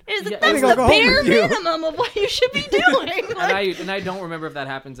human. Is Yeah, that's I think I'll the go home bare with you. minimum of what you should be doing. Like, And I don't remember if that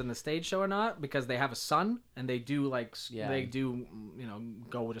happens in the stage show or not, because they have a son and they do like Yeah. they do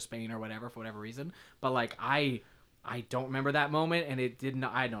go to Spain or whatever for whatever reason. But like I don't remember that moment, and it didn't.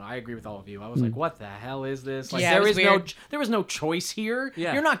 I don't. I agree with all of you. I was like, "What the hell is this?" Like Yeah, it there was is weird. there was no choice here.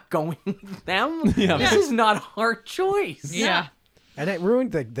 Yeah. You're not going with them. This is not our choice. yeah. And it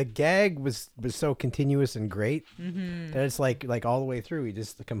ruined the gag was so continuous and great Mm-hmm. that it's like all the way through he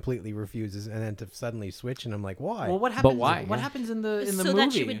just completely refuses and then to suddenly switch and I'm like, why? Well, what happens? why? What Yeah. happens in the so movie?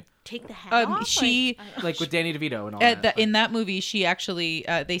 that she would take the hat off. She like with Danny DeVito and all that. in that movie, she actually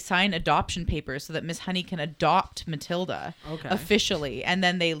they sign adoption papers so that Miss Honey can adopt Matilda Okay. officially, and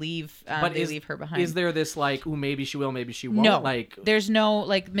then they leave. They leave her behind. Is there this like, ooh, maybe she will, maybe she won't? No, Like, there's no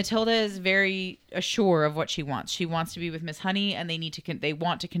like Matilda is very sure of what she wants. She wants to be with Miss Honey, and they need to they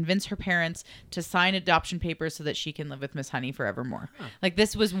want to convince her parents to sign adoption papers so that she can live with Miss Honey forevermore. Like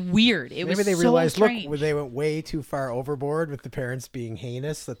this was weird. It Maybe was they so realized, strange. look, they went way too far overboard with the parents being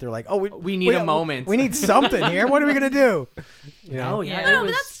heinous that they're like, oh, We need a moment. We need something here. What are we gonna do? You know? oh yeah, No, it but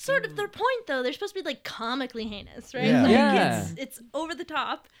was- that's sort of their point, though. They're supposed to be like comically heinous, right? Yeah. Like, Yeah. It's over the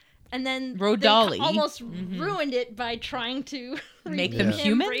top, and then Road they Dolly. almost ruined it by trying to Make redeem them him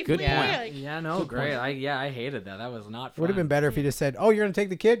human? briefly. Good point. Like, Yeah, no, great. I hated that. That was not It fun. would have been better if he just said, "Oh, you're gonna take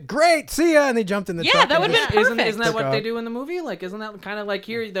the kid? Great, see ya!" And they jumped in the Yeah, truck. that and would've just- been Isn't perfect. that what Took they off. do in the movie? Like, isn't that kind of like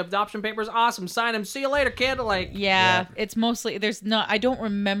here, the adoption papers, awesome, sign them, see you later, kid? Like, Yeah, it's mostly there's not. I don't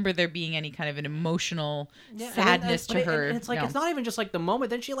remember there being any kind of an emotional sadness to her. And it's like No. it's not even just like the moment.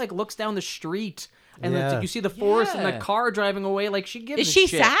 Then she like looks down the street, and Yeah. then you see the forest and Yeah. the car driving away. Like she gives. Is a she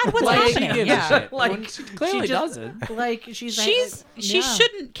shit. sad? What's Like, happening? She gives Yeah. a shit. Like When she clearly just- doesn't. Like she she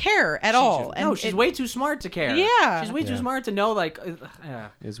shouldn't care at all. No, and she's it- way too smart to care. Yeah. she's way too Yeah. smart to know. Like, yeah.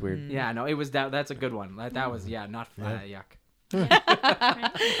 It was weird. Yeah, no, it was that. That's a good one. That was not yuck.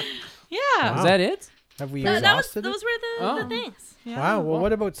 Yeah. Is that it? Have we that was, exhausted those it? were Oh. the things. Wow. Well,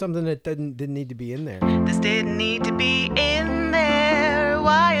 what about something that didn't need to be in there? This didn't need to be in there.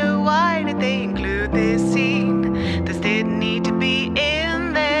 Why, oh, why did they include this scene? This didn't need to be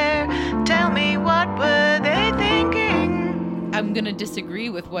in there. Tell me, what were they thinking? I'm I'm gonna disagree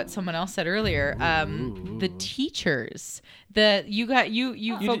with what someone else said earlier. The teachers,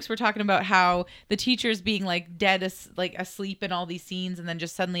 you folks were talking about how the teachers being like dead, like asleep in all these scenes, and then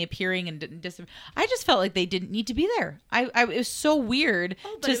just suddenly appearing and I just felt like they didn't need to be there. It was so weird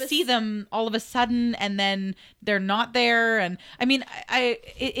to see them all of a sudden, and then they're not there. And I mean,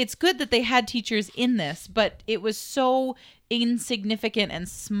 it's good that they had teachers in this, but it was so insignificant and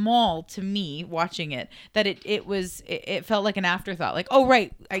small to me watching it that it felt like an afterthought. Like, oh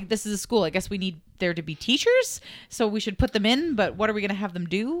right, this is a school, I guess we need there to be teachers, so we should put them in, but what are we going to have them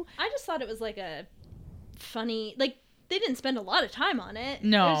do? I just thought it was like a funny, like, they didn't spend a lot of time on it.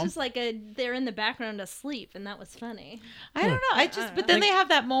 No. It was just like they're in the background asleep, and that was funny. I don't know. But then they have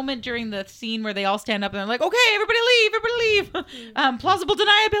that moment during the scene where they all stand up and they're like, okay, everybody leave. Plausible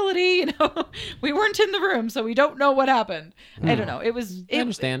deniability. You know, we weren't in the room, so we don't know what happened. I don't know. It was. I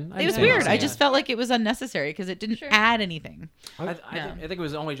understand. It was weird. I just felt like it was unnecessary because it didn't add anything. I think it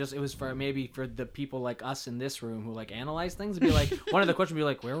was only just, it was for the people like us in this room who like analyze things. It'd be like, one of the questions would be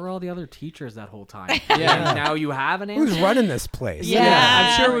like, where were all the other teachers that whole time? Yeah. And now you have an answer. Who's running this place?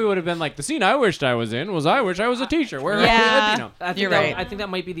 Yeah. I'm sure we would have been like, the scene I wished I was in was I wish I was a teacher. Where I think You're right. I think that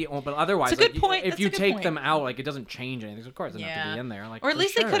might be the only, but otherwise, It's a good point. if That's you a good take point. them out, like, it doesn't change anything. So of course, they have to be in there. Like, or at for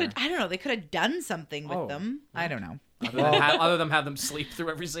least sure. they could have. I don't know. They could have done something with them. I don't know. Other than have them sleep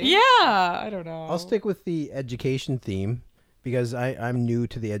through every scene. Yeah, I don't know. I'll stick with the education theme because I'm new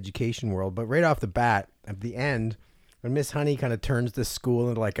to the education world. But right off the bat, at the end, when Miss Honey kind of turns the school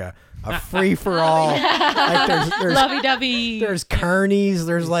into like a free for all, like there's lovey-dovey. there's carnies,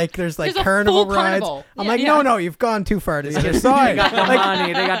 there's like There's a carnival full rides. carnival. I'm Yeah. like, Yeah. no, you've gone too far to the other side. They got the Like,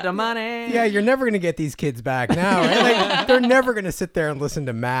 money. They got the money. yeah, you're never gonna get these kids back now, right? Like, they're never gonna sit there and listen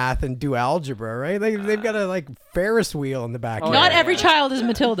to math and do algebra, right? They've got a like Ferris wheel in the back. Not every child is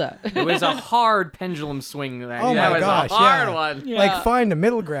Matilda. It was a hard pendulum swing. That Oh that my was gosh, a hard yeah. one. Like find a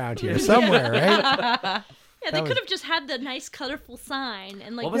middle ground here somewhere, right? Yeah, they could have just had the nice, colorful sign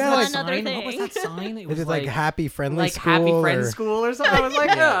and like What was Yeah, that one other sign? thing. What was that sign? It Is it like happy friendly like school? Happy Friends or- School or something. I was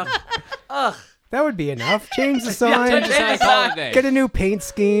like, ugh. That would be enough. Change the sign. Change the sign, call it a day. Get a new paint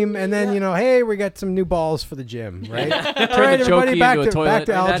scheme, and then hey, we got some new balls for the gym, right? All right, the everybody, chokey back into a to toilet. back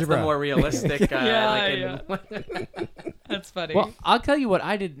to That's algebra. the more realistic. That's funny. Well, I'll tell you what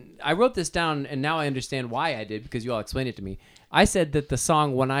I did. I wrote this down, and now I understand why I did because you all explained it to me. I said that the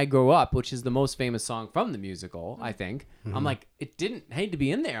song "When I Grow Up," which is the most famous song from the musical, I think. I'm like, it didn't need to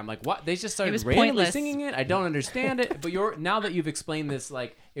be in there. I'm like, what? They just started was randomly pointless. singing it. I don't understand it. But now that you've explained this,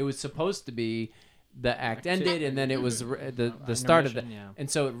 like it was supposed to be the act ended, and then it was the start of the, yeah. and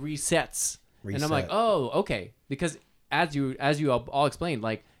so it resets. And I'm like, Reset. oh, okay, because as you all explained,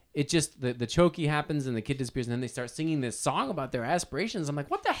 like. It just the chokey happens and the kid disappears and then they start singing this song about their aspirations. I'm like,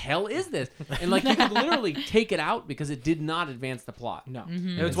 what the hell is this? And like you could literally take it out because it did not advance the plot. No,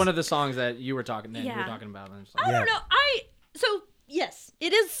 it was one of the songs that you were talking. You were Yeah. talking about. And it's I like, don't know. So yes,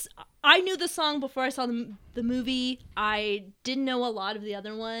 it is. I knew the song before I saw the movie. I didn't know a lot of the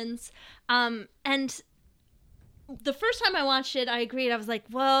other ones, and the first time I watched it, I agreed. I was like,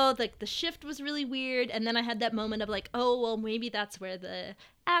 well, like the shift was really weird, and then I had that moment of like, oh, well, maybe that's where the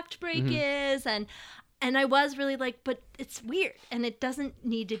act break is, and I was really like, but it's weird, and it doesn't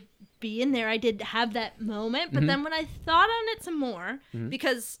need to be in there. I did have that moment, but then when I thought on it some more,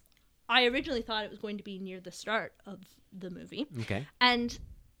 because I originally thought it was going to be near the start of the movie, Okay.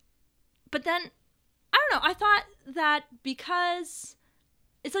 but then I don't know. I thought that because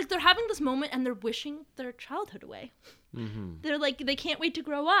it's like they're having this moment and they're wishing their childhood away. They're like, they can't wait to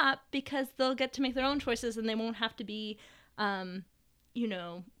grow up because they'll get to make their own choices and they won't have to be, So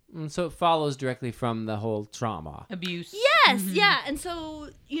it follows directly from the whole trauma. Abuse. Yes, yeah. And so,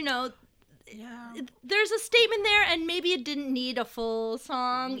 there's a statement there, and maybe it didn't need a full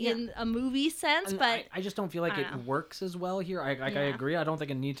song in a movie sense, And but I just don't feel like I it don't know. works as well here. I Yeah. agree. I don't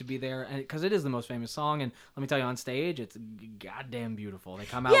think it needs to be there because it is the most famous song. And let me tell you, on stage, it's goddamn beautiful. They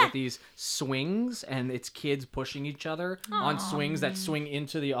come out Yeah. with these swings, and it's kids pushing each other on swings that swing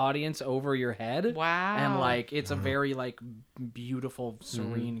into the audience over your head. Wow. And like it's a very like beautiful,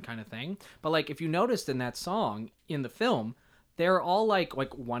 serene kind of thing. But like if you noticed in that song in the film, they're all like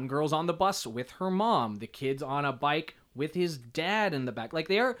one girl's on the bus with her mom, the kid's on a bike with his dad in the back. Like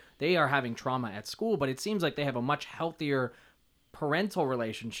they are having trauma at school, but it seems like they have a much healthier parental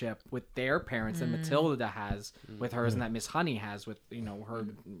relationship with their parents than Matilda has with hers and that Miss Honey has with her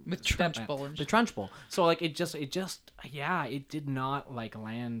With stepman- Trunchbull and the Trunchbull. So like it just it did not like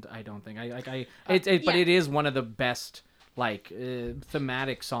land. I don't think but it is one of the best like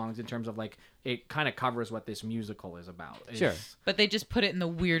thematic songs in terms of like it kind of covers what this musical is about. Sure. But they just put it in the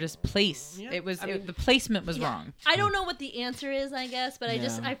weirdest place. It was the placement was wrong. I don't know what the answer is, I guess, but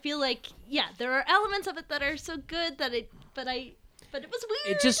I feel like there are elements of it that are so good that but it was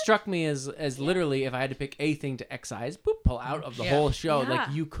weird. It just struck me as literally if I had to pick a thing to excise, pull out of the whole show. Yeah.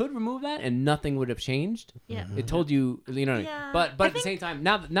 Like you could remove that and nothing would have changed. Yeah. It told you, you know. Yeah. But at the same time,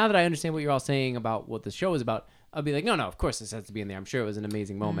 now that I understand what you're all saying about what the show is about, I'll be like, no, of course this has to be in there. I'm sure it was an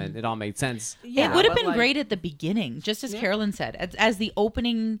amazing moment. It all made sense. It would have but been like- great at the beginning, just as Carolyn said, as the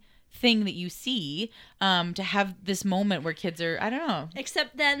opening thing that you see, to have this moment where kids are, I don't know.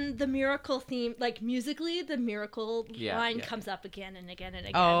 Except then the miracle theme, like musically, the miracle Yeah, line yeah, comes up again and again and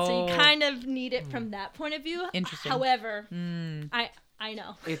again. So you Oh. kind of need it from that point of view. Interesting. However, I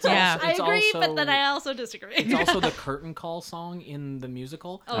know. It's Yeah. also, I it's agree, also, but then I also disagree. It's also the curtain call song in the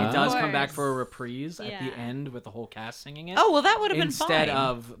musical. Oh, it of does come back course. for a reprise at the Yeah. end with the whole cast singing it. Oh, well, that would have been instead fine.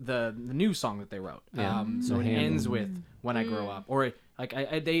 of the new song that they wrote. Yeah. So it Handle. ends with "When I Grow Up," or like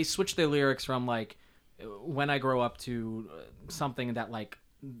they switched their lyrics from like "When I Grow Up" to something that like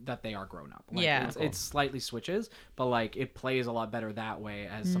that they are grown up. Like, Yeah. it's slightly switches, but like it plays a lot better that way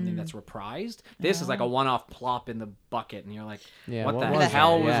as something that's reprised. This is like a one-off plop in the bucket, and you're like, Yeah, what what the was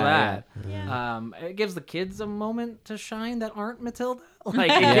hell that? was Yeah, that? It gives the kids a moment to shine that aren't Matilda. Like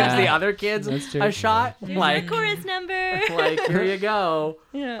it gives the other kids That's true. a shot. There's Like, our chorus number. like here you go.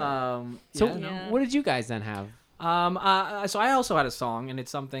 Yeah. So Yeah. what did you guys then have? So I also had a song, and it's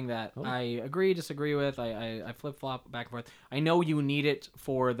something that I agree, disagree with. I flip flop back and forth. I know you need it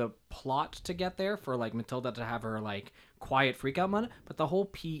for the plot to get there, for like Matilda to have her like quiet freak out moment. But the whole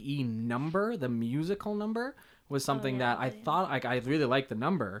PE number, the musical number, was something that I thought like I really liked the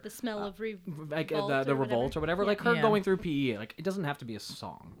number. The smell of Like revolt the or revolt or whatever, Yeah. like her Yeah. going through PE, like it doesn't have to be a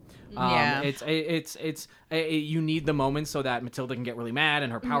song. Yeah. It's you need the moments so that Matilda can get really mad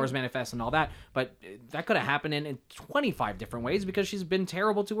and her powers manifest and all that. But that could have happened in 25 different ways because she's been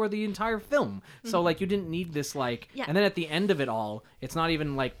terrible to her the entire film. So like you didn't need this like. Yeah. And then at the end of it all, it's not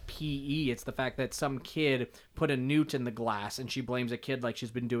even like PE. It's the fact that some kid put a newt in the glass and she blames a kid like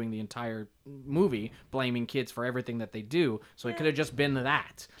she's been doing the entire movie, blaming kids for everything that they do. So it could have just been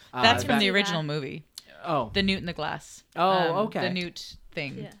that. That's from that- the that. original movie, Oh. The Newt in the Glass. Oh, okay. The Newt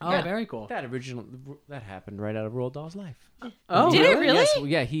thing. Yeah. Oh, very cool. That happened right out of Roald Dahl's life. Oh, Did it really? Yes,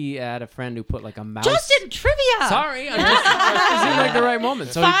 yeah, he had a friend who put like a mouse. Justin, trivia! Sorry, I just seemed like the right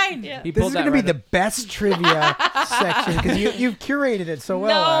moment. So Fine. He This pulled is that going to be right the best trivia section because you've curated it so well.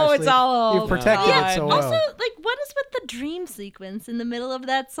 No, Ashley. it's all- You've protected Yeah, it so Also, well. like, what is with the dream sequence in the middle of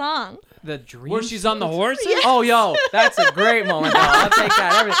that song? The dream. where she's on the horse. Oh, yo, that's a great moment. Though. I'll take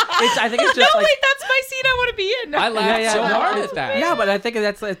that. I think it's just No, like. wait, that's my scene I want to be in. I laughed so no, hard it's- at that. Yeah, but I think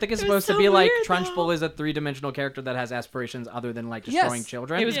it's supposed to so be like weird, Trunchbull is a three-dimensional character that has aspirations other than like destroying Yes,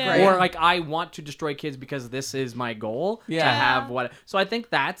 children. it was great. Or like I want to destroy kids because this is my goal to Yeah. have what. So I think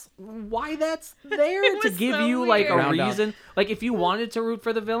that's why that's there to was give so you like a weird. Round up. reason. Like if you wanted to root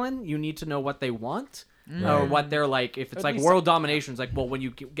for the villain, you need to know what they want. Or what they're like. If it's At like least- world domination, it's like, well, when you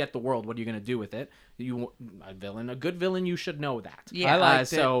get the world, what are you going to do with it? A good villain, you should know that. Yeah. I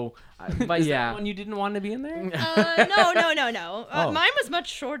liked it. So, but Is yeah. that one you didn't want to be in there? No. Oh. Mine was much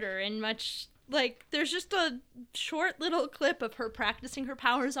shorter and much like there's just a short little clip of her practicing her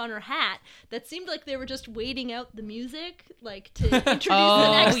powers on her hat that seemed like they were just waiting out the music like to introduce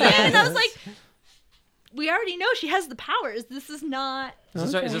the next thing. And I was like, we already know she has the powers. This is not. So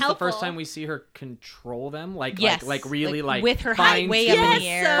is this the helpful. first time we see her control them? Like, Yes. like really, Like, like with her height way up in fine-tune- the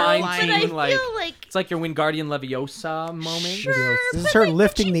air, Yes, flying. but I fine-tune, like feel like it's like your Wingardium Leviosa moment. sure, This is but, her like,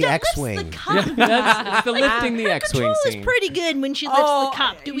 lifting she the lifts X-wing. The cup. It's the lifting the Her X-wing control scene. is pretty good when she lifts Oh, the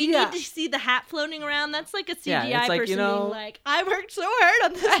cup. Do we yeah. need to see the hat floating around? That's like a CGI Yeah, it's like, person you know- being like, "I worked so hard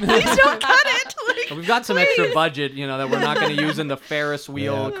on this. Please don't cut it." Like, We've got some extra budget, that we're not going to use in the Ferris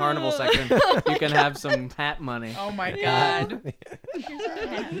wheel Yeah. carnival section. You can have some hat money. Oh my god.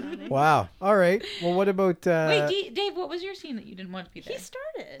 Wow. All right. Well, what about? Wait, Dave, what was your scene that you didn't want to be there? He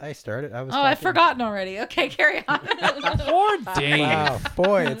started. I started. I was. I've talking- forgotten already. Okay, carry on. Poor Dave. Wow,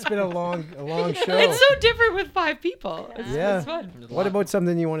 boy, it's been a long show. It's so different with 5 people. It's, Yeah. it's fun. What about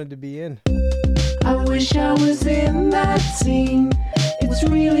something you wanted to be in? I wish I was in that scene. It's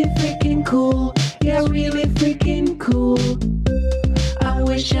really freaking cool. Yeah, really freaking cool. I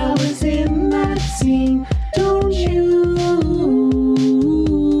wish I was in that scene. Don't you?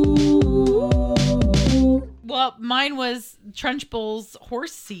 Well, mine was Trunchbull's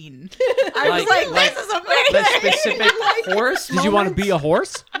horse scene. I was like, like- "This is amazing." The specific horse. Did you want to be a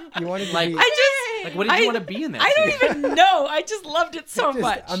horse? You wanted to Like- be. I just Like, what did you want to be in that? I scene? don't even know. I just loved it so Just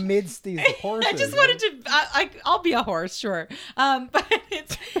much. amidst these horses. I just wanted to. I'll be a horse, sure. But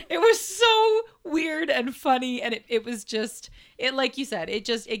it was so weird and funny, and it was just like you said.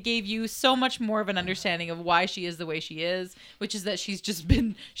 It gave you so much more of an understanding of why she is the way she is, which is that she's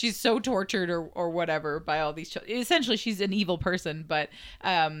so tortured or whatever by all these children. Essentially, she's an evil person. But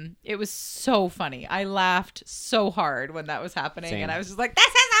it was so funny. I laughed so hard when that was happening, Same. and I was just like, "This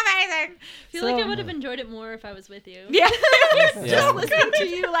is amazing." I feel like I would have enjoyed it more if I was with you. Yeah. Just listening to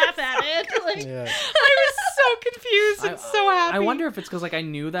you laugh at it. Like, Yeah. I was so confused and so happy. I wonder if it's because like I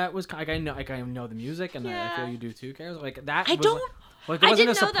knew that was like I know the music and I feel you do too, Cares. Like that. I was, don't. Like, it I wasn't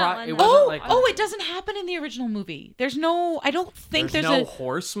didn't a know that surprise. one. It wasn't Oh, like it doesn't happen in the original movie. There's no. I don't think there's there's no a.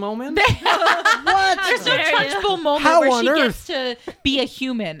 horse moment. What? There's no dare you. touchable moment How where on she earth? gets to be a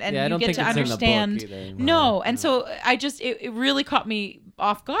human and Yeah, I you don't get think to it's in the book understand. either. No, and so I just it really caught me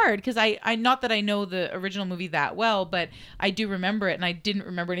off guard because I not that I know the original movie that well, but I do remember it and I didn't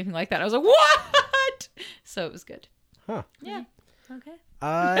remember anything like that. I was like, what? So it was good. Huh. Yeah. okay.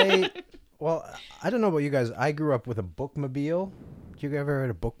 I don't know about you guys. I grew up with a bookmobile. Did you ever had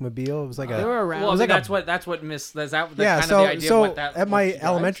a bookmobile? It was like They a were around. Well, was like that's what Miss. That's kind yeah. of So the idea of what that. at what my she drives.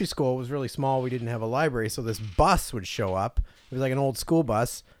 elementary school, it was really small. We didn't have a library, so this bus would show up. It was like an old school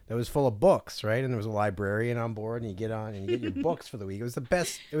bus that was full of books, right? And there was a librarian on board, and you get on and you get your books for the week. It was the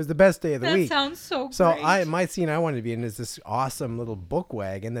best. It was the best day of the That week. sounds so great. So my scene I wanted to be in is this awesome little book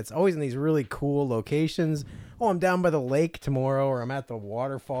wagon that's always in these really cool locations. Oh, I'm down by the lake tomorrow, or I'm at the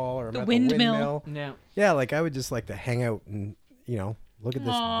waterfall, or I'm The at windmill. the windmill. Yeah. Yeah, like I would just like to hang out and look at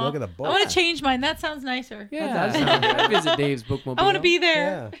this, Aw. look at the book. I want to change mine. That sounds nicer. Yeah, I visit Dave's bookmobile. I want to be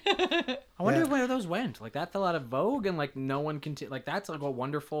there. Yeah. I wonder Yeah. where those went. Like that fell out of vogue, and like no one can. Like that's like a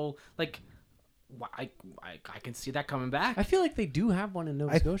wonderful. Like, I can see that coming back. I feel like they do have one in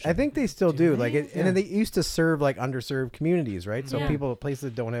Nova Scotia. I think they still do. Like it, Yeah. and then they used to serve like underserved communities, right? So Yeah. people, places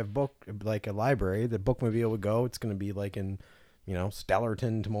that don't have book, like a library, the bookmobile would go. It's going to be like in,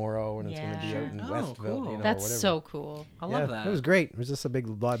 Stellarton tomorrow, and it's going to be out in Oh, Westville. cool. That's whatever. so cool. I love that. It was great. It was just a big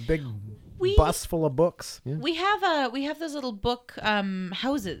We- bus full of books. We have those little book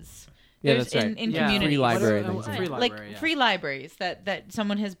houses. Yeah, There's that's right. in Yeah. communities. Free library. What are- things. free like library, yeah. free libraries that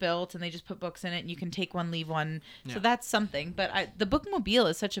someone has built and they just put books in it and you can take one, leave one. Yeah. So that's something. But the bookmobile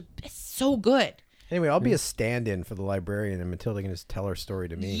is it's so good. Anyway, I'll be a stand-in for the librarian, and Matilda can just tell her story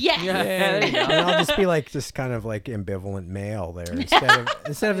to me. Yes. Yeah, there you go. And I'll just be like, just kind of like ambivalent male there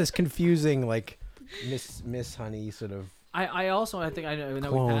instead of this confusing like Miss Honey sort of. I also I think I know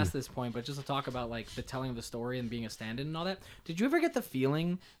Clone. we passed this point, but just to talk about like the telling of the story and being a stand-in and all that. Did you ever get the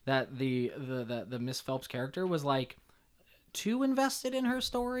feeling that the Miss Phelps character was like too invested in her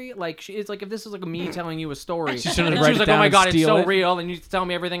story? Like it's like if this is like me telling you a story, She shouldn't and write she was it like, down "Oh my and god, it's steal so it." real," and you tell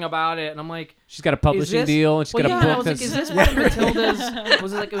me everything about it, and I'm like, She's got a publishing deal, and she's got a I book was like, that's. is this part of Matilda's?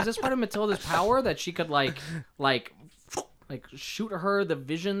 Was this part of Matilda's power that she could like shoot her the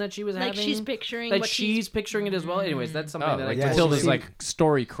vision that she was Like having? she's picturing That what she's picturing it as well. Anyways, that's something Oh, that like yeah, Matilda's she- like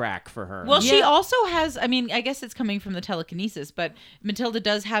story crack for her. Well, she Yeah. also has, I mean, I guess it's coming from the telekinesis, but Matilda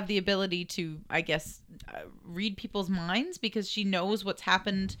does have the ability to, I guess, read people's minds because she knows what's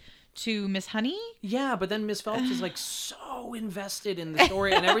happened to Miss Honey. Yeah, but then Miss Phelps is like so invested in the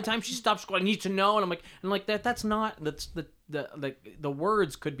story, and every time she stops, I need to know, and I'm like that's not the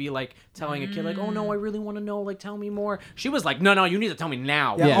words could be like telling a kid like, oh no, I really want to know, like tell me more. She was like, no, you need to tell me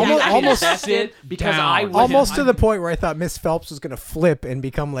now. Yeah, almost almost sit because down. I Almost to the point where I thought Miss Phelps was going to flip and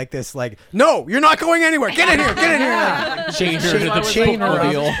become like this, like, no, you're not going anywhere. Get in here. Get in here. Chain her to the chain her up.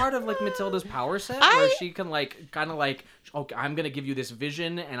 bookmobile. It's part of like Matilda's power set where she can like kind of like, okay, I'm gonna give you this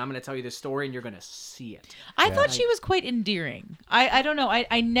vision and I'm gonna tell you this story and you're gonna see it. I thought she was quite endearing. I don't know.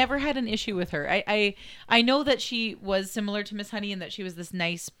 I never had an issue with her. I know that she was similar to Miss Honey and that she was this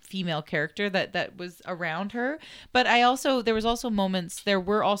nice female character that was around her. But there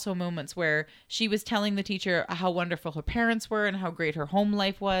were also moments where she was telling the teacher how wonderful her parents were and how great her home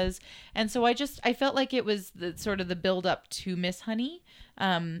life was. And so I felt like it was the sort of the build up to Miss Honey.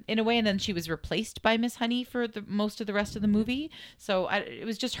 In a way, and then she was replaced by Miss Honey for the most of the rest of the movie. So it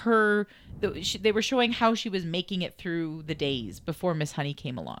was just her. They were showing how she was making it through the days before Miss Honey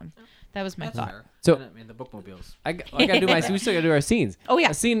came along. That was my That's thought. fair. So- I mean, the bookmobiles. I gotta do we still gotta do our scenes. Oh,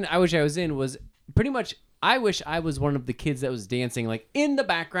 yeah. A scene I wish I was in was pretty much. I wish I was one of the kids that was dancing like in the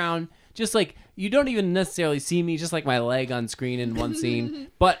background, just like you don't even necessarily see me, just like my leg on screen in one scene.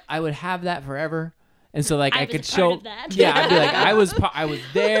 But I would have that forever. And so, like, I I was could part show, of that. yeah, I'd be like, I was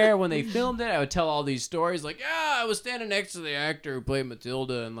there when they filmed it. I would tell all these stories, like, yeah, I was standing next to the actor who played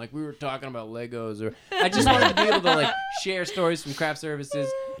Matilda, and like we were talking about Legos, or I just wanted to be able to like share stories from craft services.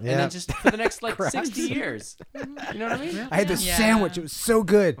 and Yeah. then just for the next like Crabs. 60 years. You know what I mean? I had this Yeah. sandwich. It was so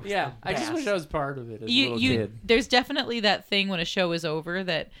good. Yeah, I just wish I was part of it as a You little you kid. there's definitely that thing when a show is over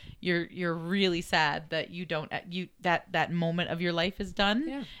that you're really sad that you don't that moment of your life is done.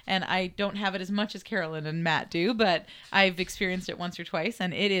 Yeah. And I don't have it as much as Carolyn and Matt do, but I've experienced it once or twice,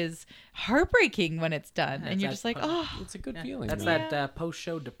 and it is heartbreaking when it's done, and you're that just like, part. oh It's a good feeling. That's man. that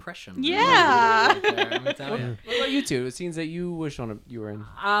post-show depression. yeah. Right there, let me tell you. What about you two? It seems that you wish you were in.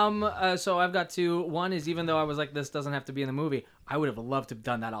 So I've got two. One is, even though I was like, this doesn't have to be in the movie, I would have loved to have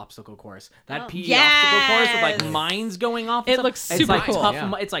done that obstacle course. That PE obstacle course with like Yes. mines going off. and It stuff. looks It's super like cool. Tough,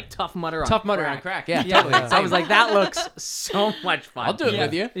 Yeah. It's like Tough Mudder on Tough Mudder crack. on crack. Yeah, Yeah, totally. I was like, that looks so much fun. I'll do it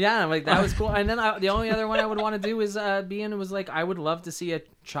with you. Yeah, I'm like, that was cool. And then the only other one I would want to do is was like, I would love to see a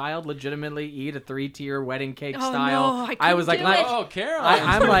child legitimately eat a 3-tier wedding cake Oh, style. no, I I was like, couldn't do it. Oh, Carol.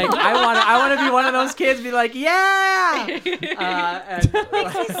 I'm like, I want to be one of those kids, be like, yeah, and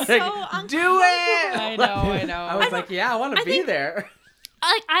like, do it. I know. I was like, yeah, I want to be think- there.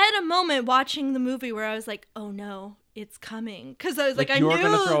 I had a moment watching the movie where I was like, oh no, it's coming, because I was like, I you knew were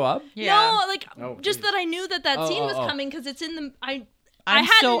gonna throw up. Yeah. No, like Oh, just geez. that I knew that Oh, scene was oh, oh. coming, because it's in the I I'm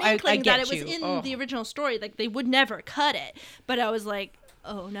had so- an I inkling get that it was you. in Oh. the original story, like they would never cut it, but I was like,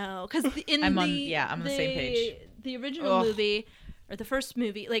 oh no, because in I'm the on the same page. The original Ugh. movie or the first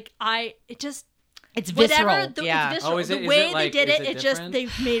movie, like it just. It's Whatever, visceral. Yeah. it's visceral. Oh, is it- the is way it like- they did is it, it it just different?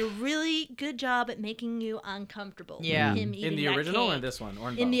 they made a really good job at making you uncomfortable. with Yeah. him In eating the that original or cake. this one? Or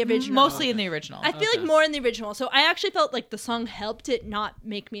In the both? original. Mostly in the original. I feel like more in the original. So I actually felt like the song helped it not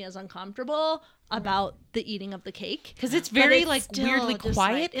make me as uncomfortable about the eating of the cake. Because it's But very it's like still weirdly just,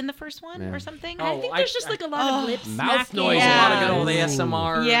 quiet like- in the first one Yeah. or something. Oh, I think I- there's just like a lot of lip Mouth smacking. noise. A lot of good old Ooh.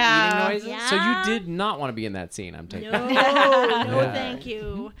 ASMR Yeah. eating noises. Yeah. So you did not want to be in that scene. I'm taking. No, it. no, Yeah. thank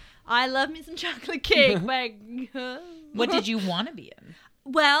you. I love me some chocolate cake. Like, What did you want to be in?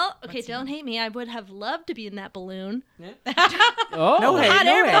 well, okay, don't hate me. I would have loved to be in that balloon. Oh, No way. Hot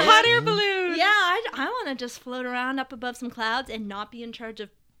air, way. hot air balloon. Yeah, I want to just float around up above some clouds and not be in charge of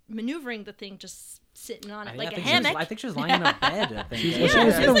maneuvering the thing, just sitting on it like a hammock. I think she was lying in a bed. I think. She's- Yeah, she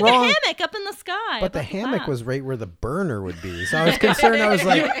was it's the like wrong- a hammock up in the sky. But the above hammock clouds. was right where the burner would be. So I was concerned. I was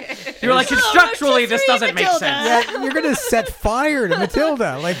like, You were like, structurally, this doesn't make Matilda. sense. yeah, you're going to set fire to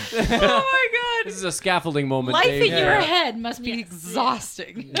Matilda. Like, Oh my This is a scaffolding moment. Life Dave. in your head must be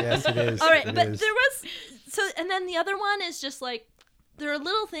exhausting. yes, it is. All right, It but is. there was so, and then the other one is just like there are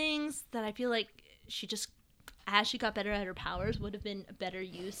little things that I feel like she just, as she got better at her powers, would have been a better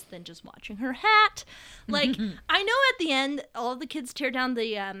use than just watching her hat. Like I know at the end, all of the kids tear down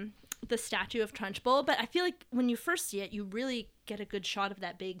the statue of Trunchbull, but I feel like when you first see it, you really get a good shot of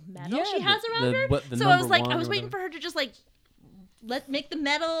that big medal Yeah, she has around her. the So I was number like, one I or was waiting whatever. for her to just like make the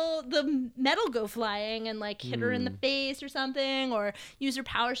metal go flying and like hit her in the face or something, or use her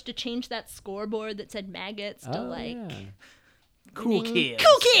powers to change that scoreboard that said maggots to Oh, like yeah. Cool winning- kids.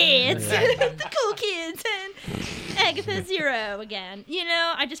 cool kids, the cool kids, and Agatha Zero again. You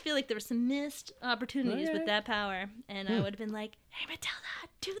know, I just feel like there were some missed opportunities with that power, and I would have been like, "Hey, Matilda,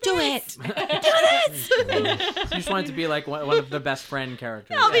 do this, do this." You just wanted to be like one of the best friend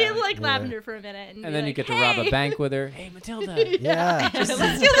characters. I'll be like Lavender for a minute, And be then you like, get to hey. rob a bank with her. Hey, Matilda. yeah, Let's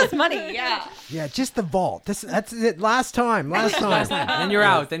steal this money. Yeah. yeah, just the vault. That's it. Last time. Then you're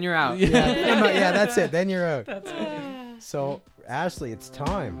out. Then you're out. Yeah, that's it. Then you're out. So, Ashley, it's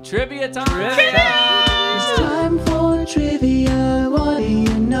time. Trivia time. It's time for trivia. What do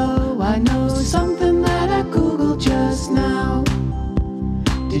you know? I know something that I googled just now.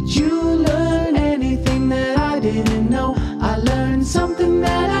 Did you learn anything that I didn't know? I learned something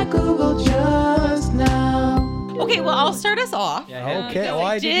that I googled just now. Okay, well, I'll start us off. Yeah. Okay. because Well,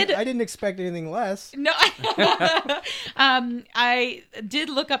 I I did- didn't expect anything less. No, I did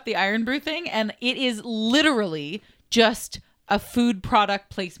look up the Iron Brew thing, and it is literally just a food product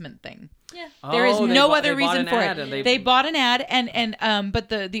placement thing. Yeah. There is Oh, they no bought- other they bought reason an for ad it. and They bought an ad, and but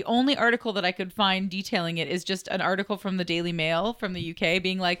the only article that I could find detailing it is just an article from the Daily Mail from the UK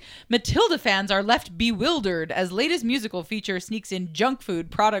being like, Matilda fans are left bewildered as latest musical feature sneaks in junk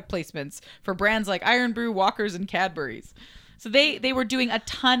food product placements for brands like Iron Brew, Walkers, and Cadbury's. So they were doing a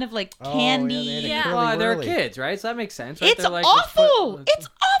ton of like Oh, candy. yeah, they had a Yeah. curly Well, they're whirly. kids, right? So that makes sense. Right? It's They're like, awful. let's put- It's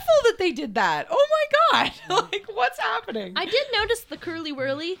awful that they did that. Oh my god! Like, what's happening? I did notice the curly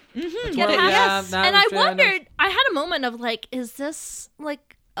whirly. Mhm, Get yeah, it? yeah, Yes. that And was I true. I noticed. wondered, I had a moment of like, is this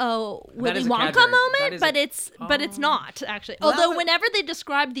like a Willy is a Wonka Cadbury. That moment? is but a- it's but it's not actually. Well, Although that- whenever they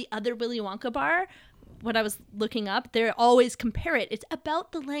describe the other Willy Wonka bar, when I was looking up, they always compare it. It's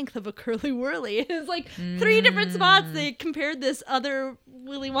about the length of a Curly Whirly. It's like 3 different spots. They compared this other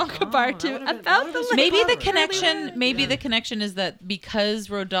Willy Wonka bar to about the length. Maybe of the a Curly connection. Whirly. Maybe the connection is that because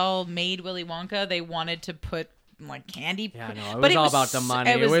Rodal made Willy Wonka, they wanted to put like candy. Yeah, no, it but was all about the money.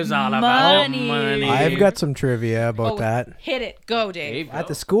 It was all about money. money. I've got some trivia about Oh, that. Hit it. Go, Dave. At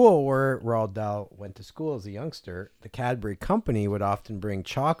the school where Roald Dahl went to school as a youngster, the Cadbury Company would often bring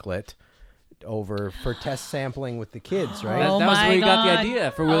chocolate over for test sampling with the kids, right? Oh That was my where you got the God.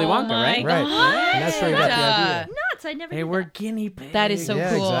 idea for Willy Oh Wonka, my right? Right. God. And that's where you got the idea. Nuts! I never. They did were that. guinea pigs. That is so Yeah,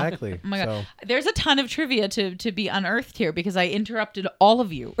 cool. exactly. Oh my God. So- There's a ton of trivia to be unearthed here because I interrupted all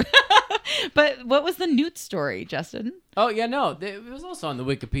of you. But what was the Newt story, Justin? Oh yeah, no, it was also on the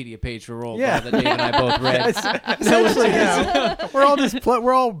Wikipedia page for Roald Yeah. Dahl that Dave and I both read. Essentially, yeah. We're all just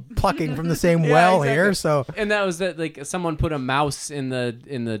we're all plucking from the same well exactly. here. So And that was that like someone put a mouse in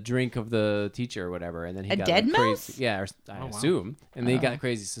the drink of the teacher or whatever, and then he A got dead like, crazy, mouse? yeah, or, I assume, and then he got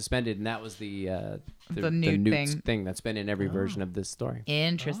crazy suspended, and that was the Newt Newt thing. that's been in every version of this story.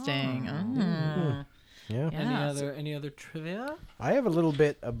 Interesting. Oh. yeah. Any other trivia? I have a little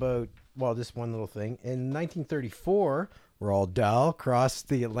bit about, well, just one little thing. In 1934, Roald Dahl crossed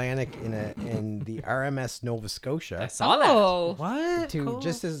the Atlantic in the RMS Nova I Scotia saw that. Oh. What? to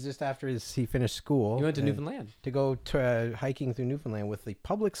just after he finished school. He went to and Newfoundland. to go to hiking through Newfoundland with the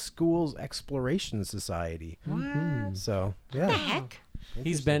Public Schools Exploration Society. So yeah, Heck.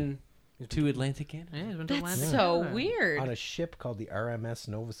 He's been to Atlantic Canada. Yeah, he's been to That's Atlantic so Canada. weird. on a ship called the RMS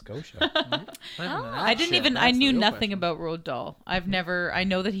Nova Scotia. I didn't even. I knew nothing about Roald Dahl. I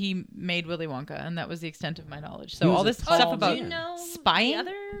know that he made Willy Wonka, and that was the extent of my knowledge. So was all a this tall stuff man. about Do you know spying. the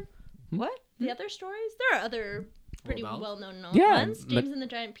other What? the other stories? There are other pretty Dahl? well-known Yeah, ones. James and the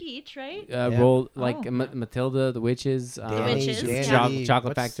Giant Peach, right? Roald like Oh. Matilda, the Witches, Danny, Witches, Danny, yeah.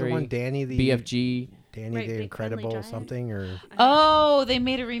 Chocolate what's Factory, the one? Danny the BFG. Danny Right, the Big Incredible Friendly Giant. something or Oh, they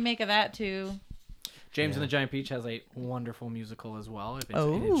made a remake of that too. James and the Giant Peach has a wonderful musical as well.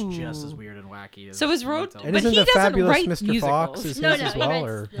 It's just as weird and wacky as So is Roald- Matilda. and But isn't he the doesn't fabulous write Mr. musicals. Fox is No, his no, as he well, writes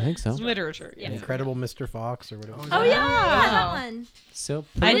or I think so. Literature. Yeah. Incredible Mr. Fox or whatever. Oh yeah, that one. So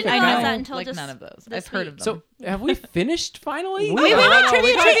I didn't realize know that until like just none of those. this I've heard week. of them. So have we finished finally? Wait, trivia.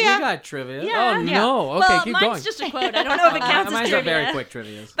 We got trivia. Yeah. Oh no! Okay, well, keep mine's going. just a quote. I don't know if it counts as Mine's trivia. are very quick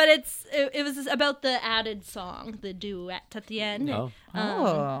trivias. But it was about the added song, the duet at the end. Oh.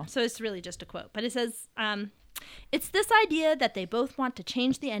 Oh. So it's really just a quote. But it says, it's this idea that they both want to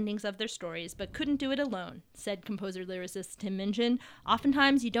change the endings of their stories, but couldn't do it alone, said composer-lyricist Tim Minchin.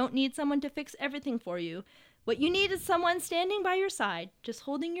 Oftentimes, you don't need someone to fix everything for you. What you need is someone standing by your side, just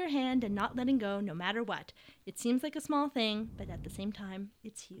holding your hand and not letting go no matter what. It seems like a small thing, but at the same time,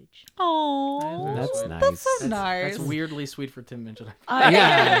 it's huge. Oh, That's nice. That's so nice. That's weirdly sweet for Tim Minchin.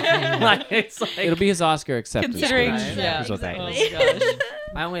 Yeah. Like, it's like It'll be his Oscar acceptance. Considering, speech. yeah, Is what that is. exactly. Oh, gosh.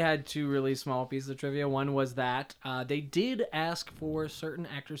 I only had 2 really small pieces of trivia. One was that they did ask for certain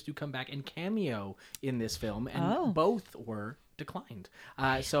actors to come back and cameo in this film, and both were declined.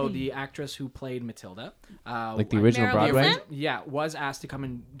 So the actress who played Matilda, Like the original Meryl Broadway. Wilson? yeah, was asked to come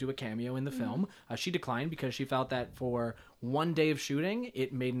and do a cameo in the film. She declined because she felt that for one day of shooting,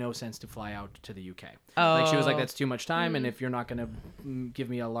 it made no sense to fly out to the UK. Like she was like, that's too much time, and if you're not going to give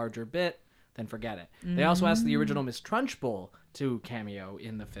me a larger bit, then forget it. They also asked the original Miss Trunchbull to cameo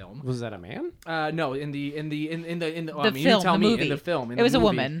in the film. Was that a man? No, in the I mean, film, you tell the me movie. in the film. In It the was a movie.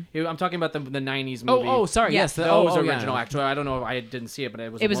 woman. I'm talking about the 90s movie. Oh, sorry. Yeah. Yes, the Those yeah. original actor. I don't know. I didn't see it, but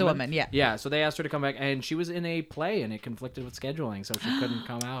it was. It was a woman, yeah. Yeah. So they asked her to come back, and she was in a play, and it conflicted with scheduling, so she couldn't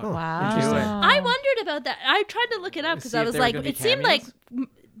come out. Wow. I wondered about that. I tried to look it up because See I if was there were like, gonna be it seemed like cameos?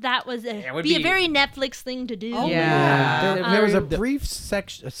 that was It would be a be- very Netflix thing to do. Yeah. There was a brief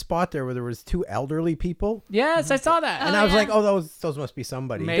a spot there where there was 2 elderly people, Yes, I saw that. and I was like, "Oh, those must be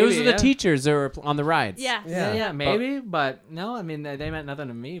somebody." Maybe. Those are the yeah. teachers that were on the rides. Yeah. Yeah, maybe, but no. I mean, they meant nothing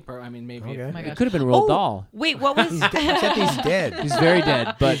to me. I mean, maybe. Okay. Oh my It gosh. could have been Roald Oh, Dahl. Wait, what was Except he's dead. He's very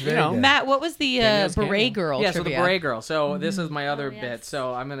dead, but very you know. dead. Matt? What was the Cameo's beret cameo. girl? Yeah, so the trivia? Beret Girl. So this is my other yes. bit.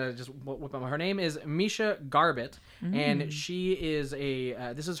 So I'm gonna just whip up. Her name is Misha Garbett, and she is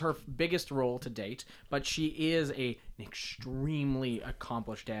a. This is her biggest role to date, but she is an extremely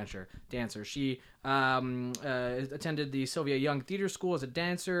accomplished dancer. She attended the Sylvia Young Theater School as a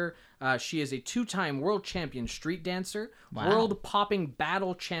dancer. She is a 2-time world champion street dancer, world popping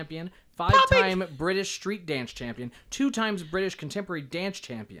battle champion, 5-time British street dance champion, 2 times British contemporary dance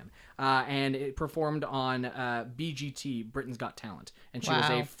champion, and it performed on BGT, Britain's Got Talent, and she was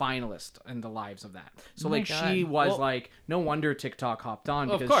Wow. a finalist in the lives of that. So my like she God. was like, no wonder TikTok hopped on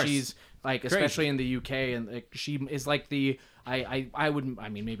Of because course. she's like especially in the UK, and like she is like the I wouldn't, I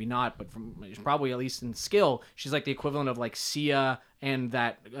mean maybe not, but from probably at least in skill, she's like the equivalent of like Sia and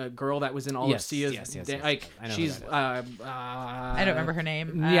that girl that was in all of Sia's. Yes. Like I know who she's that I don't remember her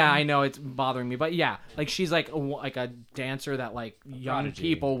name. yeah, I know it's bothering me, but yeah, like she's like a dancer that like young prodigy.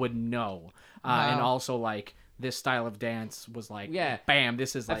 people would know, and also like this style of dance was like, Yeah. bam,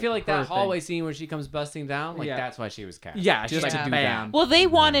 this is like I feel like her that thing. hallway scene where she comes busting down, like Yeah. that's why she was cast. Yeah, just she's to like, do bam. that. Well, they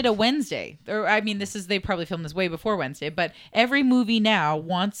wanted a Wednesday, or I mean, they probably filmed this way before Wednesday, but every movie now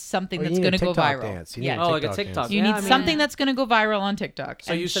wants something Well, that's you need going a to go TikTok viral. dance. You need Yeah, a Oh, like a TikTok TikTok. dance. you Yeah, need I mean- something that's going to go viral on TikTok.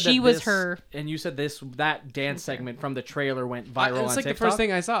 So and you said she that was this- her. and you said that dance segment from the trailer went It viral was on like TikTok. the first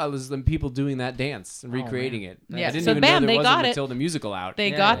thing I saw. It was the people doing that dance and recreating it. Yeah, I didn't so even bam, know they there was got a it. Matilda musical out. They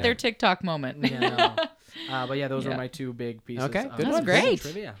Yeah, got yeah. their TikTok moment. Yeah, no. But yeah, those were Yeah. my two big pieces. Okay, of good That's one. great.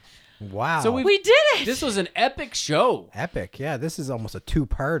 Trivia. Wow. So We did it. This was an epic show. Epic. Yeah, this is almost a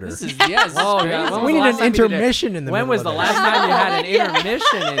two-parter. This is yes. Oh, crazy. yeah. When we was need the last an time you did it? intermission in the When middle was of the this. last time you had an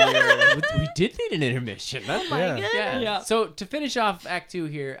intermission in your? We did need an intermission. That's Yeah. yeah. So to finish off Act 2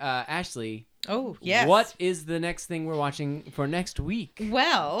 here, Ashley, Oh, yes. what is the next thing we're watching for next week?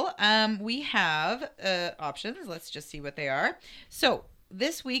 Well, we have options. Let's just see what they are. So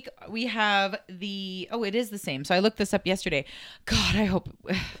this week we have it is the same. So I looked this up yesterday. God, I hope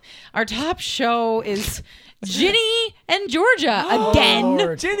our top show is Ginny and Georgia again.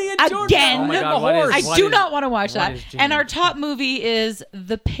 Lord. Ginny and Georgia. Again. Oh my And God, the what is- horse. I do not want to watch what that. is Ginny? And our top movie is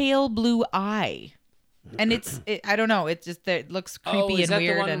The Pale Blue Eye. And I don't know. It just it looks creepy is and that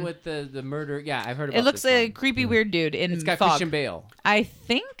weird. the one and with the murder? Yeah, I've heard about it looks this a one. creepy weird dude in It's got fog. Christian Bale. I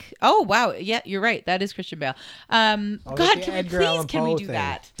think. Oh wow, yeah, you're right. That is Christian Bale. God, that's the can we Edgar Allan please can we Poe do thing.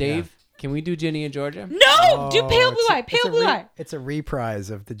 that? Dave, can we do Ginny and Georgia? No, do Pale Blue Eye. Pale Blue Eye. It's a reprise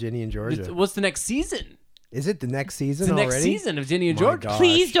of the Ginny and Georgia. What's the next season? Is it the next season It's the already? next season of Ginny and My Georgia. God.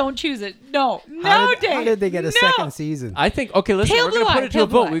 Please don't choose it. No, no, How did, Dave. how did they get a No. second season? I think okay. Listen, Pale we're gonna Blue put Eye, it to a Pale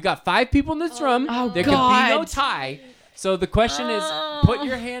Blue vote. Eye. We've got 5 people in this room. Oh, there can be no God. tie. So the question is, put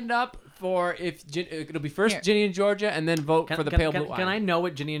your hand up for if it'll be first Here. Ginny and Georgia, and then vote for the Pale Blue Eye. Can I know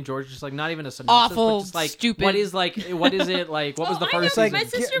what Ginny and George is like? Not even a synopsis, Awful, but just like stupid. What is it like? What was the I first? know, It's like my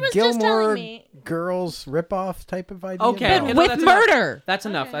sister was just Gilmore telling me. Girls ripoff type of idea. Okay, No. okay, With that's murder. Enough. That's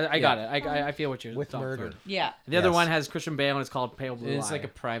enough. I got it. I feel what you're With talking murder. about. Yeah. The other Yes. one has Christian Bale and it's called Pale Blue It's Eye. like a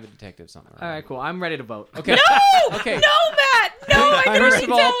private detective something. All right, cool. I'm ready to vote. Okay. No. Okay. No, Matt. No, I can First already of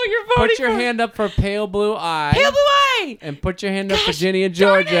tell all, what you're voting put your for. hand up for Pale Blue Eye. Pale Blue Eye. And put your hand up for Gosh, Ginny and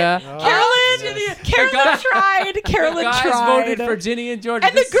darn it. Georgia. Carolyn guys- tried. The Carolyn guys tried. voted for Ginny and Georgia.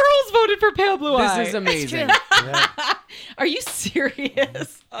 and the girls voted for Pale Blue Eye. This is amazing. Are you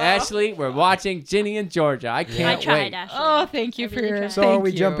serious? Ashley, we're watching Ginny and Georgia. I I can't tried, wait. Ashley. Oh, thank you I for really your. tried. So thank are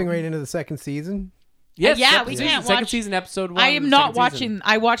we you. jumping right into the second season? Yes, Yeah, second we season, can't second watch- season, episode 1. I am not second watching. season.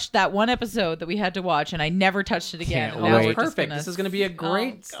 I watched that one episode that we had to watch, and I never touched it again. Can't And I was wait. just Perfect. gonna- This is going to be a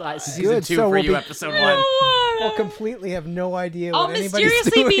great season Good, 2 so for we'll you, be- episode I 1. don't We'll wanna. completely have no idea I'll what anybody's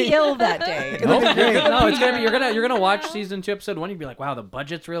mysteriously doing. be ill that day. It'll be great. No, it's gonna be you're gonna watch season 2, episode 1. You'd be like, wow, the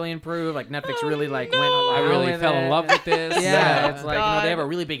budget's really improved. Like Netflix really like went. I along really with fell it. in love with this. Yeah, it's like God. they have a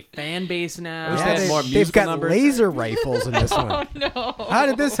really big fan base now. wish Yeah, they had more they've musical got numbers. laser rifles in this one. Oh no! How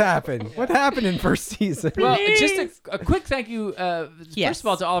did this happen? What happened in first season? Well, just a quick thank you, Yes. first of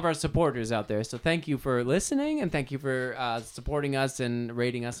all, to all of our supporters out there. So thank you for listening, and thank you for supporting us and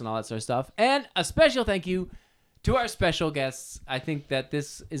rating us and all that sort of stuff. And a special thank you to our special guests. I think that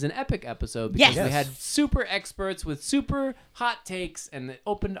this is an epic episode because Yes. we had super experts with super hot takes, and it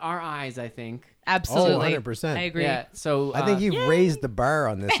opened our eyes, I think. Absolutely, 100%. I agree. Yeah, so I think you've raised the bar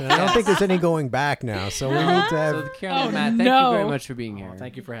on this, and I don't think there's any going back now. So we need to So have, Carolyn and Matt, thank no. you very much for being here.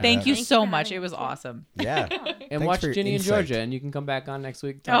 Thank you for having Thank us. you Thanks so for much. having It was us. awesome. yeah. And Thanks watch for your Ginny and insight. Georgia, and you can come back on next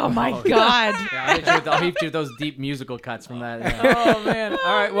week. Oh my God! Yeah, I'll hit you with those deep musical cuts from that. Yeah. Oh man!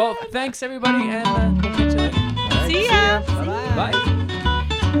 All right. Well, thanks everybody, and we'll catch you later. See ya. Bye.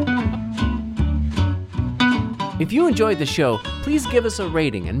 If you enjoyed the show, please give us a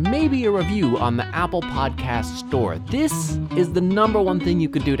rating and maybe a review on the Apple Podcast Store. This is the #1 thing you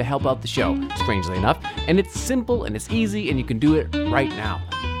can do to help out the show, strangely enough, and it's simple and it's easy and you can do it right now.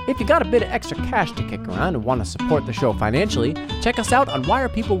 If you got a bit of extra cash to kick around and want to support the show financially, check us out on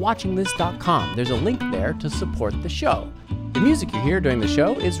whyarpeoplewatchingthis.com. There's a link there to support the show. The music you hear during the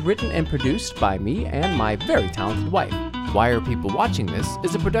show is written and produced by me and my very talented wife. Why Are People Watching This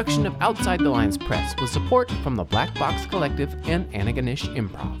is a production of Outside the Lines Press with support from the Black Box Collective and Antigonish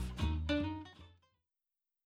Improv.